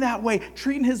living that way,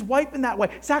 treating his wife in that way,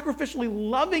 sacrificially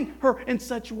loving her in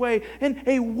such a way, and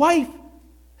a wife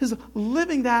is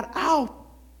living that out,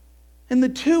 and the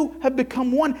two have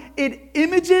become one, it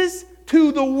images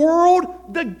to the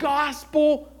world the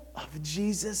gospel of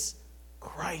Jesus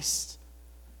Christ.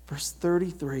 Verse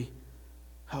 33,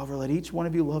 however, let each one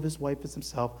of you love his wife as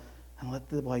himself, and let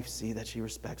the wife see that she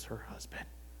respects her husband.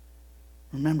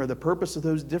 Remember, the purpose of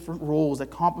those different roles that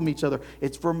complement each other,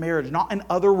 it's for marriage, not in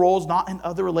other roles, not in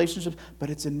other relationships, but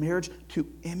it's in marriage to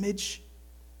image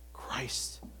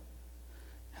Christ.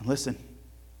 And listen,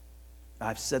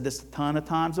 I've said this a ton of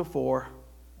times before.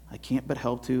 I can't but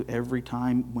help to every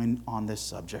time when on this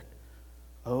subject.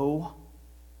 Oh,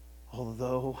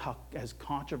 although as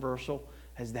controversial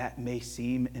as that may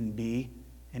seem and be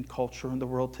in culture in the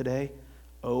world today,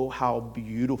 oh, how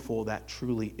beautiful that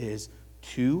truly is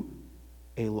to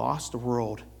a lost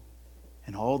world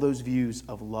and all those views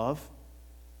of love,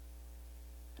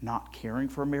 not caring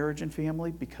for marriage and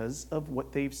family because of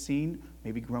what they've seen,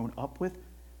 maybe grown up with,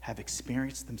 have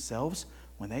experienced themselves.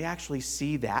 When they actually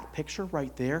see that picture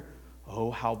right there,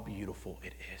 oh, how beautiful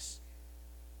it is.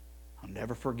 I'll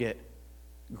never forget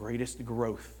greatest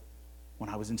growth when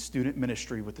I was in student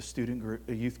ministry with the student group,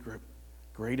 a youth group.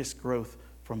 Greatest growth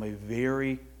from a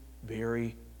very,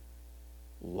 very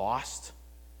lost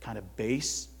kind of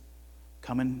base,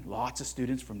 coming lots of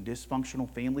students from dysfunctional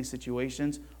family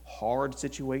situations, hard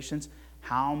situations.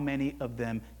 How many of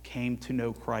them came to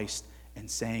know Christ and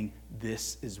saying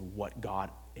this is what God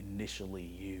initially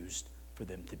used for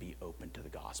them to be open to the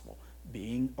gospel?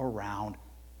 Being around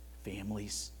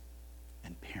families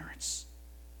and parents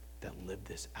that live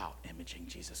this out, imaging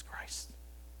Jesus Christ.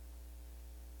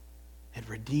 It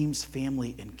redeems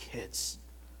family and kids.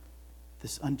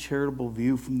 This uncharitable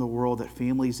view from the world that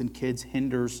families and kids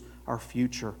hinders our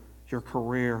future, your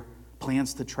career,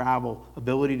 plans to travel,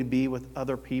 ability to be with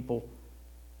other people.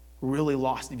 Really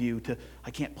lost view to,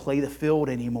 I can't play the field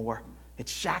anymore. It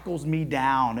shackles me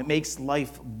down. It makes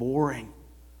life boring.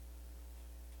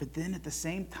 But then at the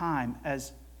same time,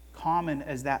 as common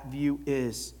as that view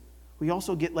is, we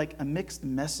also get like a mixed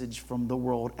message from the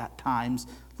world at times,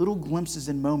 little glimpses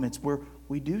and moments where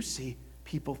we do see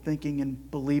people thinking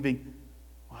and believing,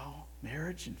 well,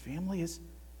 marriage and family is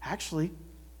actually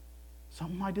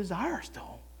something I desire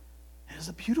still. It is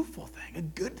a beautiful thing, a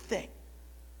good thing.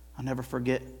 I'll never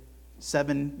forget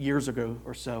 7 years ago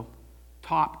or so,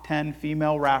 top 10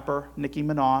 female rapper Nicki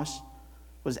Minaj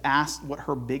was asked what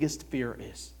her biggest fear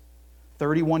is.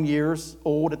 31 years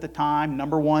old at the time,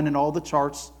 #1 in all the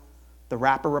charts. The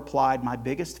rapper replied, my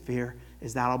biggest fear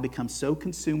is that I'll become so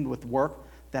consumed with work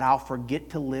that I'll forget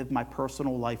to live my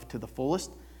personal life to the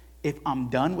fullest. If I'm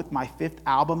done with my 5th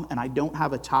album and I don't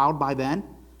have a child by then,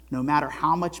 no matter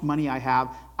how much money I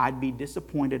have, I'd be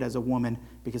disappointed as a woman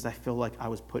because I feel like I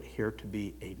was put here to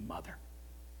be a mother.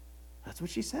 That's what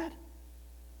she said.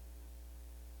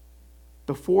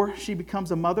 Before she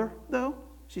becomes a mother, though,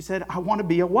 she said, I want to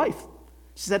be a wife.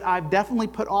 She said, I've definitely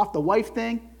put off the wife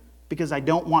thing because I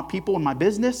don't want people in my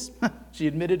business. She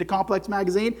admitted to Complex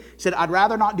Magazine. She said, I'd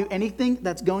rather not do anything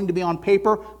that's going to be on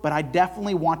paper, but I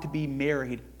definitely want to be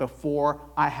married before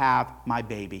I have my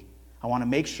baby. I want to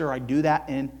make sure I do that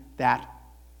in that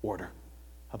order.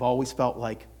 I've always felt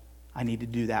like I need to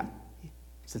do that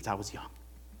since I was young.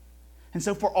 And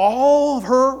so for all of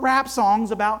her rap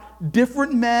songs about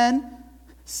different men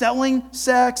selling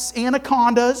sex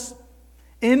anacondas,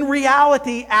 in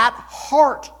reality, at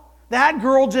heart, that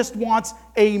girl just wants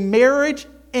a marriage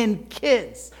and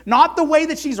kids. Not the way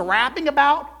that she's rapping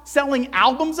about, selling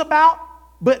albums about,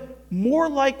 but more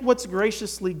like what's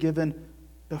graciously given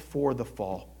before the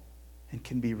fall and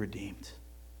can be redeemed.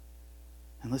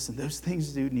 And listen, those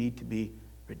things do need to be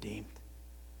redeemed.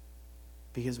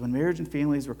 Because when marriage and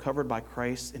family is recovered by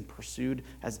Christ and pursued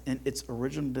as in its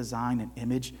original design and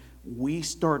image, we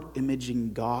start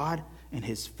imaging God and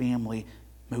his family,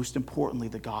 most importantly,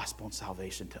 the gospel and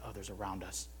salvation to others around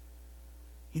us.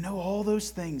 You know, all those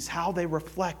things, how they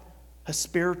reflect a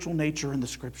spiritual nature in the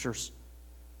Scriptures.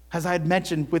 As I had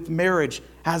mentioned with marriage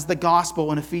as the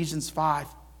gospel in Ephesians 5.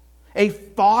 A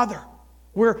father,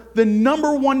 where the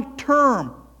number one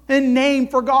term and name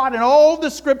for God in all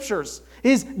the Scriptures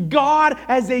is God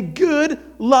as a good,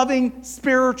 loving,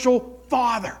 spiritual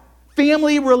father.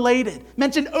 Family related,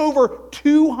 mentioned over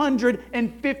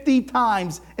 250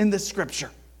 times in the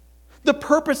Scripture. The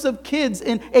purpose of kids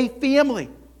in a family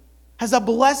as a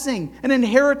blessing, an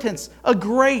inheritance, a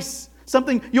grace,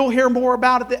 something you'll hear more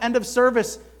about at the end of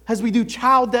service as we do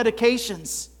child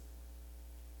dedications.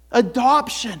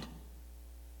 Adoption,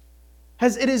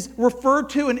 as it is referred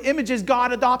to in images,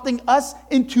 God adopting us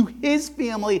into His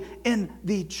family in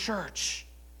the church.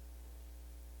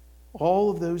 All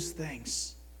of those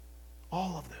things,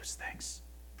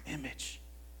 image,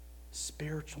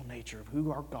 spiritual nature of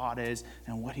who our God is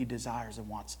and what He desires and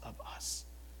wants of us.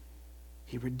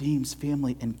 He redeems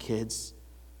family and kids.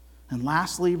 And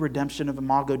lastly, redemption of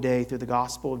Imago Dei through the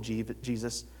gospel of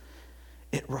Jesus.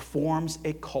 It reforms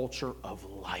a culture of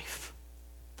life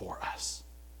for us.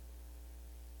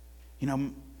 You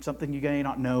know, something you may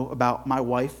not know about my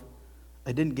wife,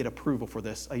 I didn't get approval for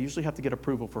this. I usually have to get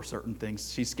approval for certain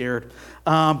things. She's scared.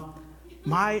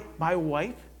 My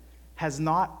wife has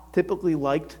not typically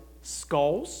liked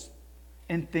skulls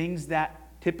and things that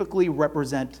typically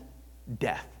represent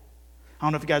death. I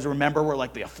don't know if you guys remember where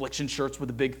like the affliction shirts were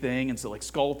the big thing, and so like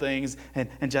skull things, and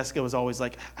Jessica was always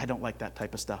like, I don't like that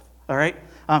type of stuff. All right?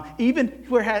 Even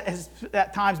where has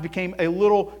at times became a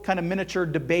little kind of miniature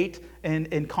debate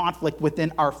and conflict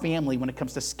within our family when it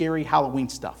comes to scary Halloween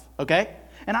stuff. Okay?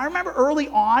 And I remember early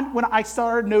on when I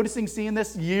started seeing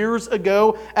this years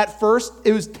ago, at first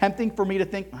it was tempting for me to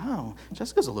think, oh,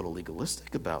 Jessica's a little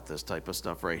legalistic about this type of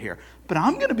stuff right here. But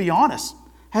I'm going to be honest.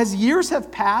 As years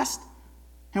have passed,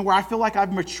 and where I feel like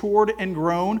I've matured and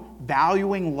grown,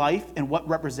 valuing life and what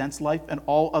represents life and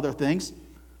all other things,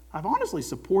 I've honestly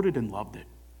supported and loved it.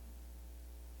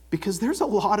 Because there's a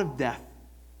lot of death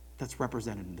that's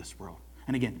represented in this world.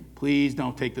 And again, please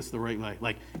don't take this the right way.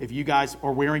 Like, if you guys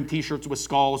are wearing t-shirts with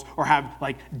skulls or have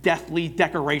like deathly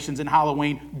decorations in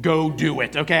Halloween, go do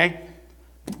it, okay?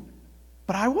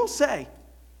 But I will say,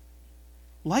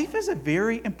 life is a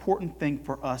very important thing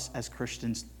for us as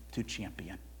Christians to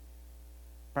champion.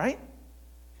 Right?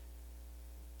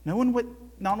 Knowing what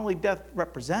not only death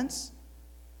represents,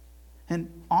 and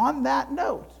on that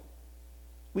note,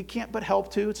 we can't but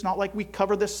help to. It's not like we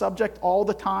cover this subject all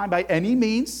the time by any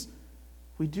means.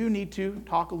 We do need to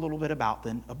talk a little bit about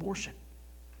then abortion.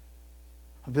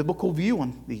 A biblical view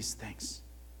on these things.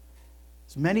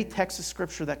 There's many texts of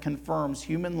Scripture that confirms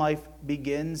human life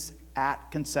begins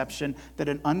at conception, that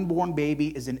an unborn baby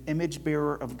is an image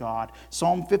bearer of God.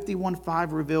 Psalm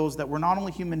 51:5 reveals that we're not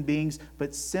only human beings,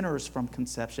 but sinners from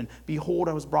conception. Behold,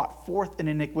 I was brought forth in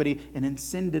iniquity, and in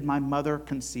sin did my mother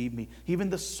conceive me. Even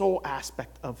the soul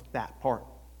aspect of that part.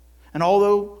 And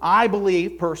although I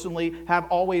believe, personally, have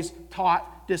always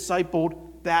taught, discipled,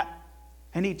 that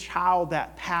any child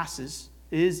that passes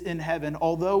is in heaven,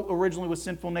 although originally with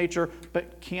sinful nature,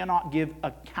 but cannot give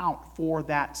account for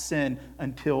that sin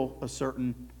until a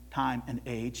certain time and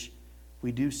age.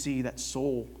 We do see that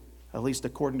soul, at least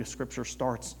according to Scripture,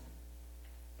 starts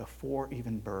before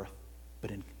even birth,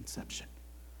 but in conception.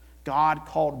 God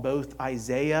called both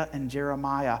Isaiah and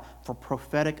Jeremiah for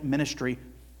prophetic ministry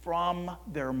from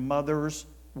their mother's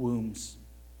wombs.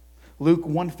 Luke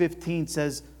 1:15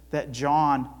 says that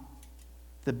John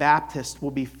the Baptist will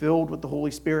be filled with the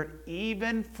Holy Spirit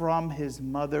even from his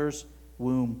mother's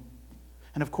womb.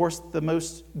 And of course, the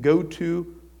most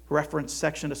go-to reference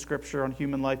section of Scripture on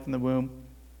human life in the womb.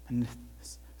 And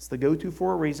it's the go-to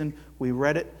for a reason. We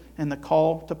read it in the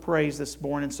call to praise this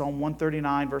morning in Psalm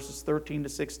 139, verses 13 to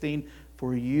 16.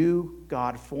 For you,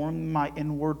 God, formed my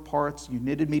inward parts. You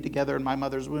knitted me together in my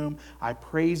mother's womb. I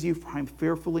praise you, for I am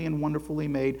fearfully and wonderfully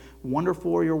made.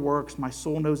 Wonderful are your works. My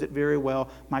soul knows it very well.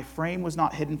 My frame was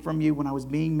not hidden from you when I was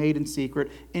being made in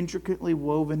secret, intricately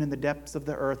woven in the depths of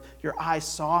the earth. Your eyes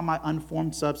saw my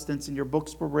unformed substance, and your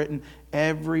books were written,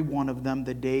 every one of them,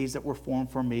 the days that were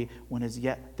formed for me, when as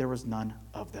yet there was none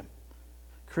of them.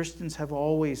 Christians have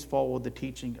always followed the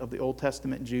teaching of the Old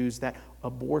Testament Jews that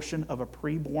abortion of a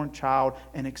preborn child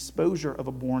and exposure of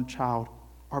a born child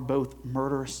are both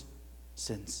murderous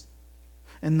sins.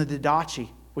 In the Didache,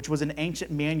 which was an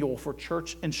ancient manual for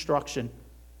church instruction,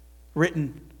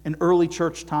 written in early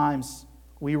church times,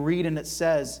 we read and it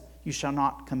says, you shall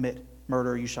not commit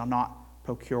murder, you shall not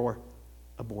procure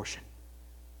abortion.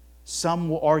 Some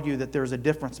will argue that there's a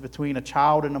difference between a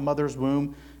child in a mother's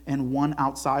womb and one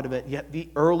outside of it. Yet the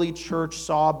early church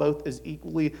saw both as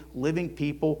equally living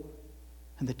people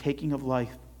and the taking of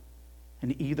life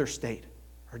in either state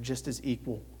are just as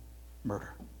equal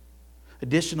murder.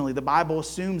 Additionally, the Bible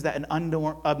assumes that an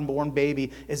unborn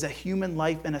baby is a human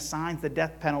life and assigns the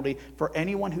death penalty for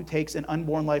anyone who takes an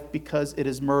unborn life because it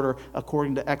is murder,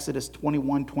 according to Exodus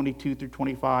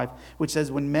 21:22-25, which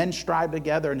says, when men strive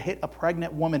together and hit a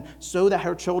pregnant woman so that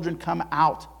her children come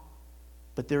out,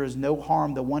 but there is no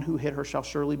harm, the one who hit her shall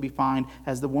surely be fined,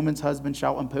 as the woman's husband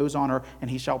shall impose on her, and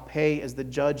he shall pay as the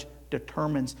judge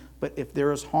determines. But if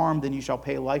there is harm, then you shall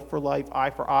pay life for life, eye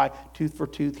for eye, tooth for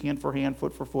tooth, hand for hand,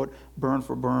 foot for foot, burn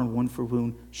for burn, wound for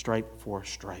wound, stripe for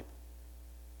stripe.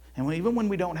 And even when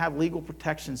we don't have legal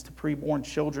protections to preborn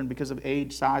children because of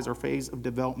age, size, or phase of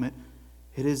development,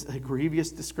 it is a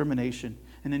grievous discrimination,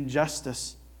 an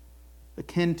injustice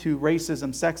akin to racism,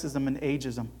 sexism, and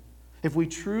ageism. If we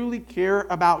truly care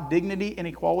about dignity and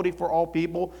equality for all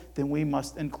people, then we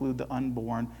must include the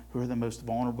unborn, who are the most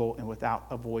vulnerable and without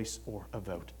a voice or a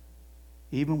vote.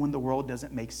 Even when the world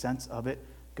doesn't make sense of it,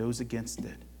 goes against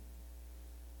it.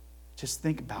 Just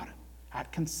think about it.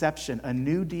 At conception, a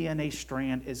new DNA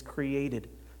strand is created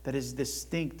that is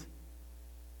distinct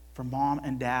from mom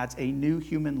and dad's, a new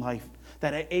human life.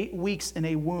 That at 8 weeks in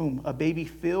a womb, a baby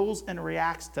feels and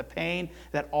reacts to pain,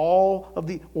 that all of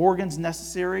the organs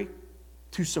necessary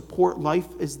to support life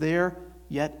is there,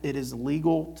 yet it is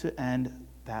legal to end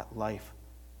that life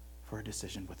for a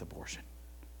decision with abortion.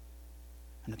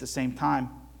 And at the same time,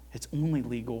 it's only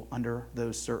legal under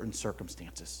those certain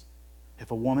circumstances.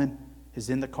 If a woman is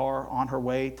in the car on her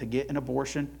way to get an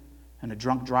abortion and a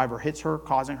drunk driver hits her,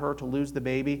 causing her to lose the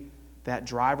baby, that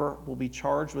driver will be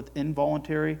charged with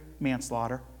involuntary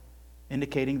manslaughter,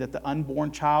 indicating that the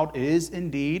unborn child is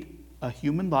indeed a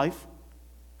human life.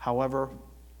 However,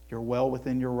 you're well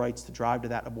within your rights to drive to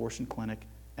that abortion clinic,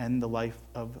 end the life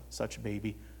of such a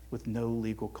baby with no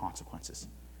legal consequences.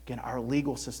 Again, our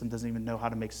legal system doesn't even know how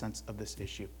to make sense of this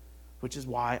issue, which is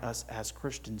why us as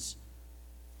Christians,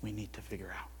 we need to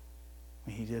figure out.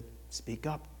 We need to speak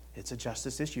up. It's a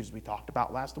justice issue, as we talked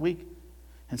about last week.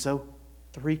 And so,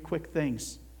 3 quick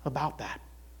things about that.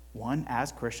 1,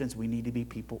 as Christians, we need to be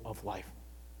people of life.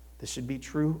 This should be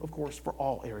true, of course, for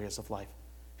all areas of life,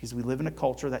 because we live in a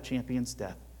culture that champions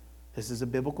death. This is a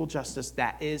biblical justice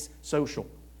that is social.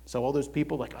 So all those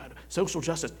people like, social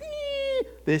justice,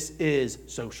 this is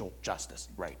social justice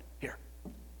right here.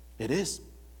 It is.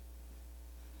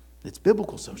 It's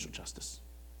biblical social justice.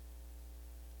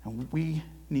 And we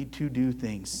need to do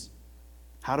things.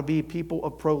 How to be a people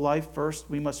of pro-life? First,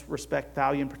 we must respect,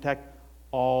 value, and protect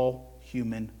all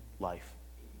human life.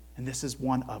 And this is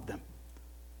one of them.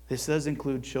 This does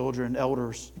include children,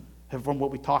 elders, from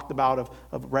what we talked about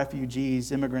of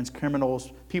refugees, immigrants,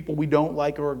 criminals, people we don't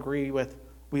like or agree with.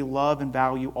 We love and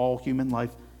value all human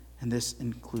life, and this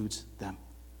includes them,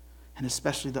 and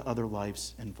especially the other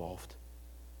lives involved.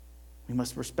 We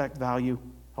must respect, value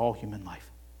all human life.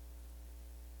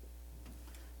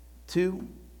 2,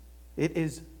 it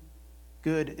is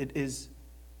good, it is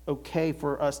okay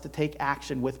for us to take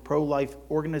action with pro-life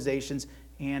organizations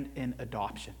and in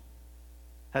adoption.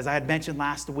 As I had mentioned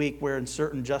last week, where in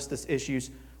certain justice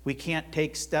issues, we can't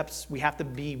take steps. We have to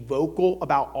be vocal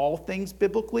about all things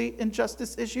biblically in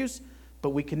justice issues, but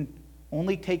we can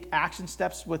only take action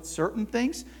steps with certain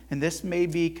things, and this may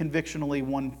be convictionally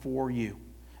one for you.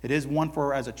 It is one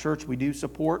for, as a church, we do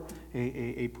support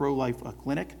a pro-life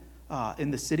clinic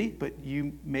in the city, but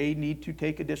you may need to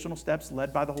take additional steps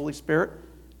led by the Holy Spirit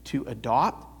to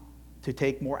adopt, to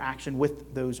take more action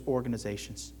with those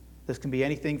organizations. This can be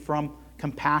anything from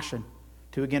compassion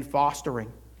to, again,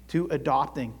 fostering, to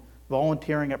adopting,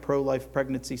 volunteering at pro-life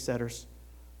pregnancy centers,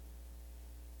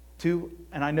 to,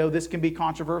 and I know this can be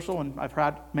controversial, and I've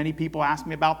had many people ask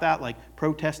me about that, like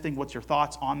protesting. What's your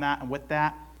thoughts on that and with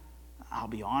that? I'll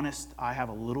be honest, I have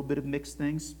a little bit of mixed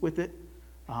things with it.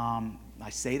 I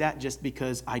say that just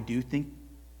because I do think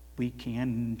we can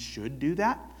and should do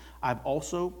that. I've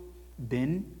also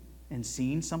been and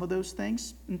seen some of those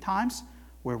things in times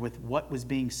where, with what was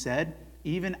being said,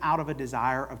 even out of a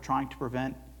desire of trying to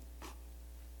prevent,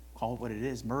 call it what it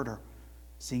is, murder,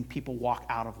 seeing people walk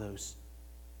out of those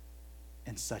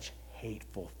and such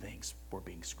hateful things were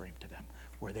being screamed to them,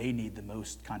 where they need the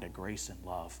most kind of grace and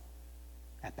love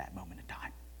at that moment in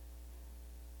time.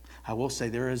 I will say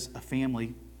there is a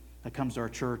family that comes to our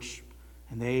church,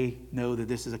 and they know that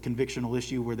this is a convictional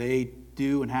issue where they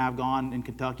do and have gone in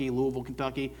Kentucky, Louisville,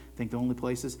 Kentucky, I think the only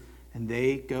places, and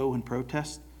they go and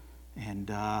protest, and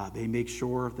they make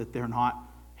sure that they're not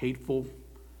hateful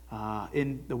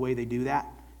in the way they do that,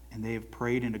 and they have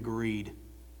prayed and agreed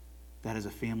that as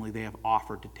a family they have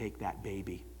offered to take that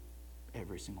baby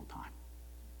every single time.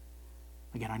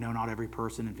 Again, I know not every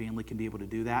person and family can be able to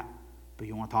do that, But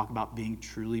you want to talk about being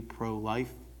truly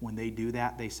pro-life? When they do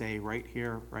that, they say right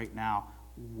here, right now,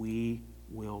 we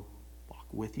will walk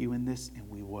with you in this and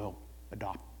we will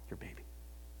adopt your baby.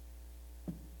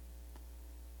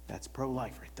 That's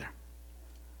pro-life right there.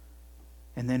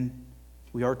 And then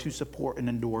we are to support and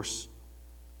endorse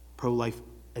pro-life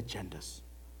agendas.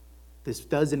 This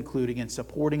does include, again,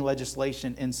 supporting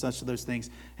legislation in such of those things.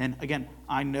 And again,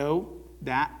 I know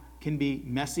that can be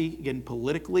messy, again,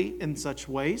 politically in such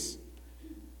ways.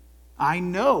 I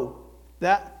know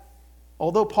that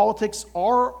although politics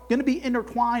are going to be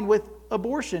intertwined with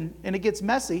abortion and it gets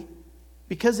messy,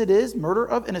 because it is murder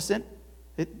of innocent,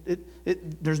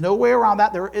 there's no way around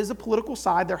that. There is a political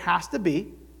side. There has to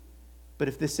be. But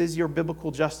if this is your biblical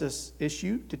justice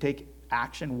issue to take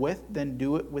action with, then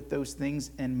do it with those things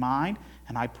in mind.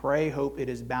 And I pray, hope it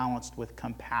is balanced with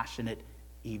compassionate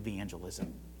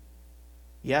evangelism.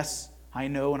 Yes, I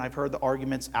know, and I've heard the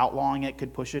arguments outlawing it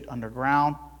could push it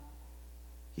underground.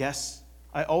 Yes,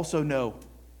 I also know,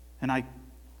 and I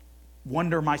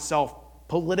wonder myself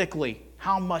politically,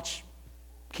 how much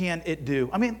can it do?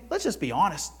 I mean, let's just be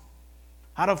honest.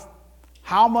 Out of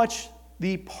how much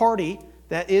the party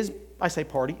that is, I say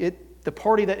party, the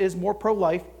party that is more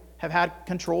pro-life have had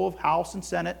control of House and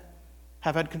Senate,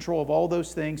 have had control of all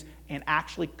those things, and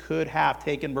actually could have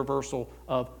taken reversal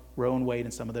of Roe and Wade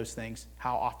and some of those things,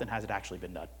 how often has it actually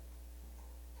been done?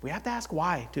 We have to ask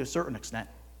why to a certain extent.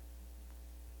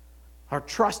 Our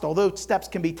trust, although steps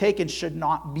can be taken, should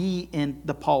not be in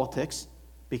the politics,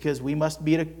 because we must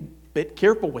be a bit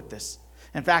careful with this.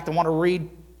 In fact, I want to read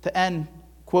to end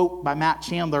quote by Matt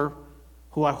Chandler,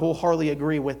 who I wholeheartedly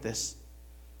agree with this.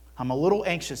 I'm a little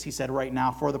anxious, he said, right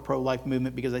now for the pro-life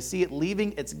movement because I see it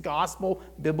leaving its gospel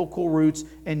biblical roots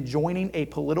and joining a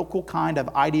political kind of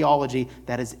ideology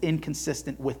that is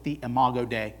inconsistent with the Imago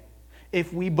Dei.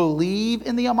 If we believe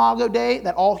in the Imago Dei,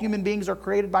 that all human beings are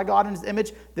created by God in His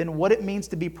image, then what it means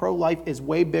to be pro-life is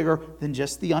way bigger than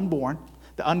just the unborn.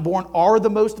 The unborn are the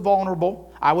most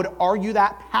vulnerable. I would argue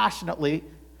that passionately.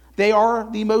 They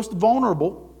are the most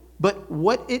vulnerable. But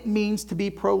what it means to be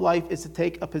pro-life is to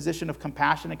take a position of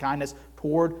compassion and kindness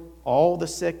toward all the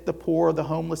sick, the poor, the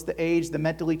homeless, the aged, the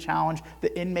mentally challenged,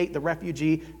 the inmate, the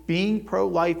refugee. Being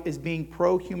pro-life is being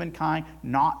pro-humankind,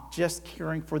 not just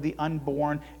caring for the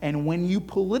unborn. And when you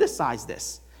politicize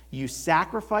this, you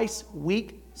sacrifice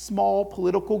weak, small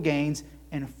political gains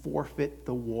and forfeit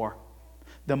the war.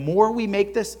 The more we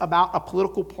make this about a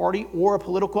political party or a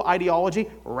political ideology,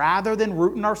 rather than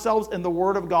rooting ourselves in the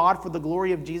Word of God for the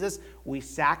glory of Jesus, we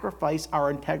sacrifice our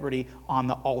integrity on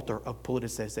the altar of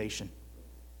politicization.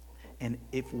 And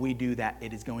if we do that,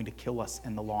 it is going to kill us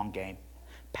in the long game.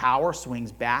 Power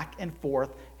swings back and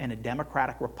forth in a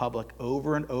democratic republic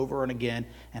over and over and again,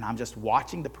 and I'm just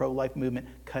watching the pro-life movement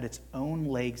cut its own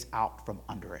legs out from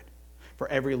under it. For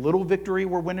every little victory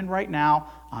we're winning right now,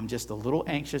 I'm just a little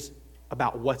anxious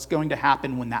about what's going to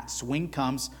happen when that swing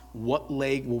comes. What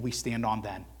leg will we stand on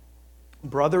then?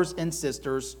 Brothers and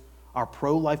sisters, our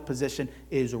pro-life position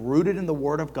is rooted in the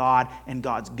Word of God and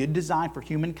God's good design for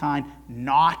humankind,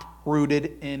 not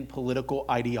rooted in political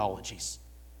ideologies.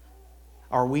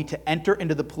 Are we to enter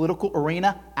into the political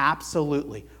arena?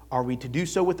 Absolutely. Are we to do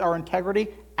so with our integrity?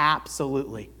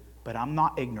 Absolutely. But I'm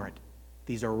not ignorant.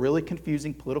 These are really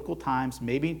confusing political times,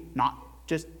 maybe not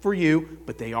just for you,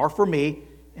 but they are for me.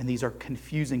 And these are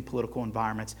confusing political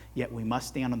environments, yet we must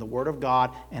stand on the Word of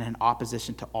God and in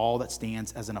opposition to all that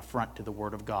stands as an affront to the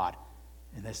Word of God.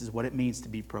 And this is what it means to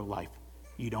be pro-life.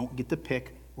 You don't get to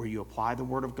pick where you apply the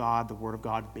Word of God. The Word of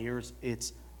God bears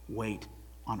its weight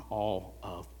on all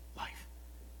of life.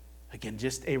 Again,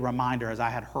 just a reminder, as I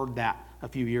had heard that a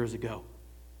few years ago,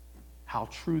 how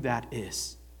true that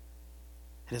is.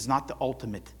 It is not the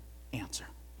ultimate answer.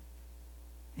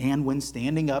 And when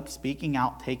standing up, speaking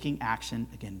out, taking action,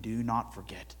 again, do not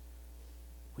forget.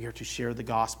 We are to share the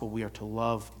gospel. We are to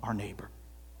love our neighbor.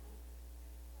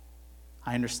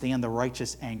 I understand the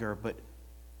righteous anger, but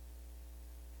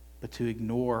to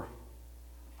ignore,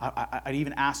 I'd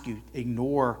even ask you,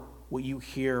 ignore what you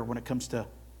hear when it comes to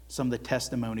some of the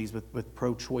testimonies with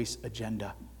pro-choice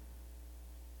agenda.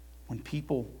 When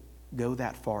people go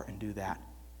that far and do that,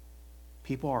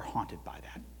 people are haunted by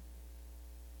that.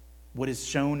 What is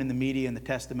shown in the media and the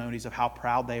testimonies of how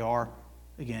proud they are,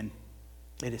 again,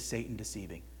 it is Satan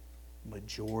deceiving.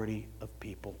 Majority of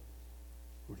people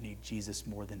who need Jesus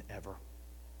more than ever.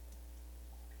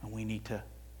 And we need to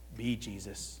be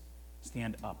Jesus,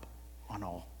 stand up on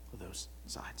all of those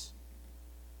sides.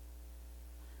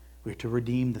 We are to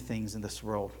redeem the things in this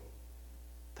world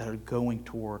that are going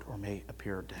toward or may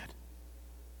appear dead.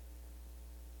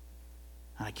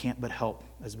 And I can't but help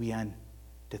as we end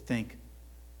to think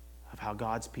of how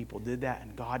God's people did that,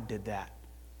 and God did that.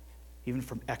 Even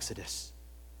from Exodus,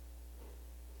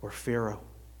 where Pharaoh,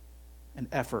 an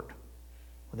effort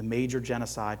with a major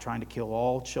genocide trying to kill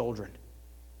all children,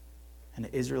 and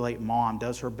the Israelite mom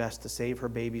does her best to save her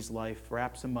baby's life,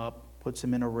 wraps him up, puts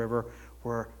him in a river,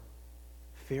 where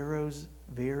Pharaoh's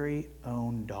very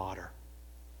own daughter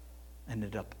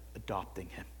ended up adopting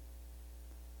him.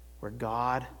 Where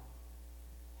God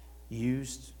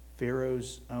used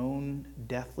Pharaoh's own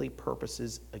deathly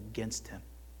purposes against him,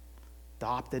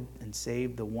 adopted and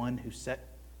saved the one who set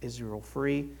Israel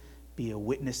free, be a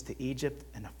witness to Egypt,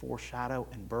 and a foreshadow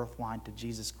and birthline to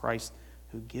Jesus Christ,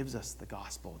 who gives us the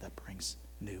gospel that brings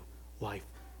new life.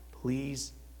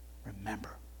 Please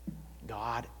remember,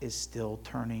 God is still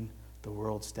turning the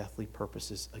world's deathly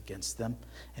purposes against them,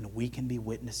 and we can be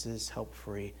witnesses, help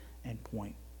free, and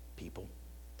point people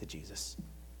to Jesus.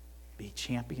 Be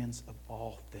champions of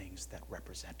all things that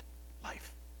represent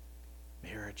life,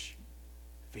 marriage,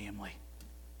 family,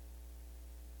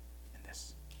 and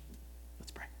this.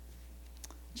 Let's pray.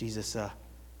 Jesus,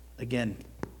 again,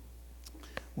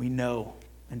 we know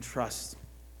and trust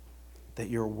that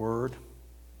your word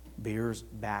bears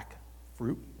back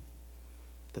fruit,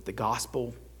 that the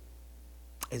gospel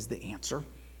is the answer,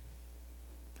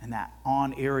 and that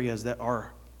on areas that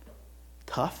are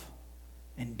tough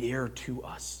and dear to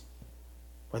us,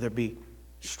 whether it be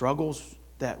struggles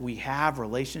that we have,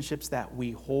 relationships that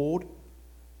we hold,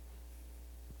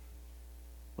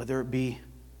 whether it be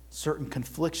certain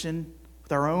confliction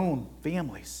with our own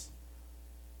families,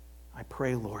 I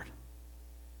pray, Lord,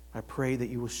 I pray that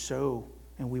you will show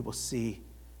and we will see,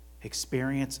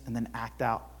 experience, and then act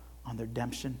out on the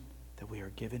redemption that we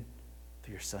are given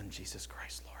through your Son, Jesus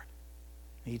Christ, Lord.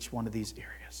 In each one of these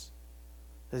areas,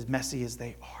 as messy as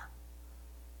they are,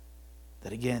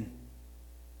 that again,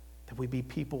 that we be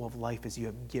people of life as you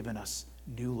have given us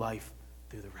new life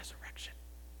through the resurrection.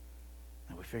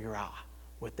 And we figure out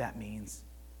what that means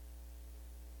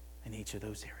in each of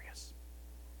those areas.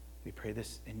 We pray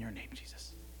this in your name,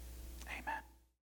 Jesus.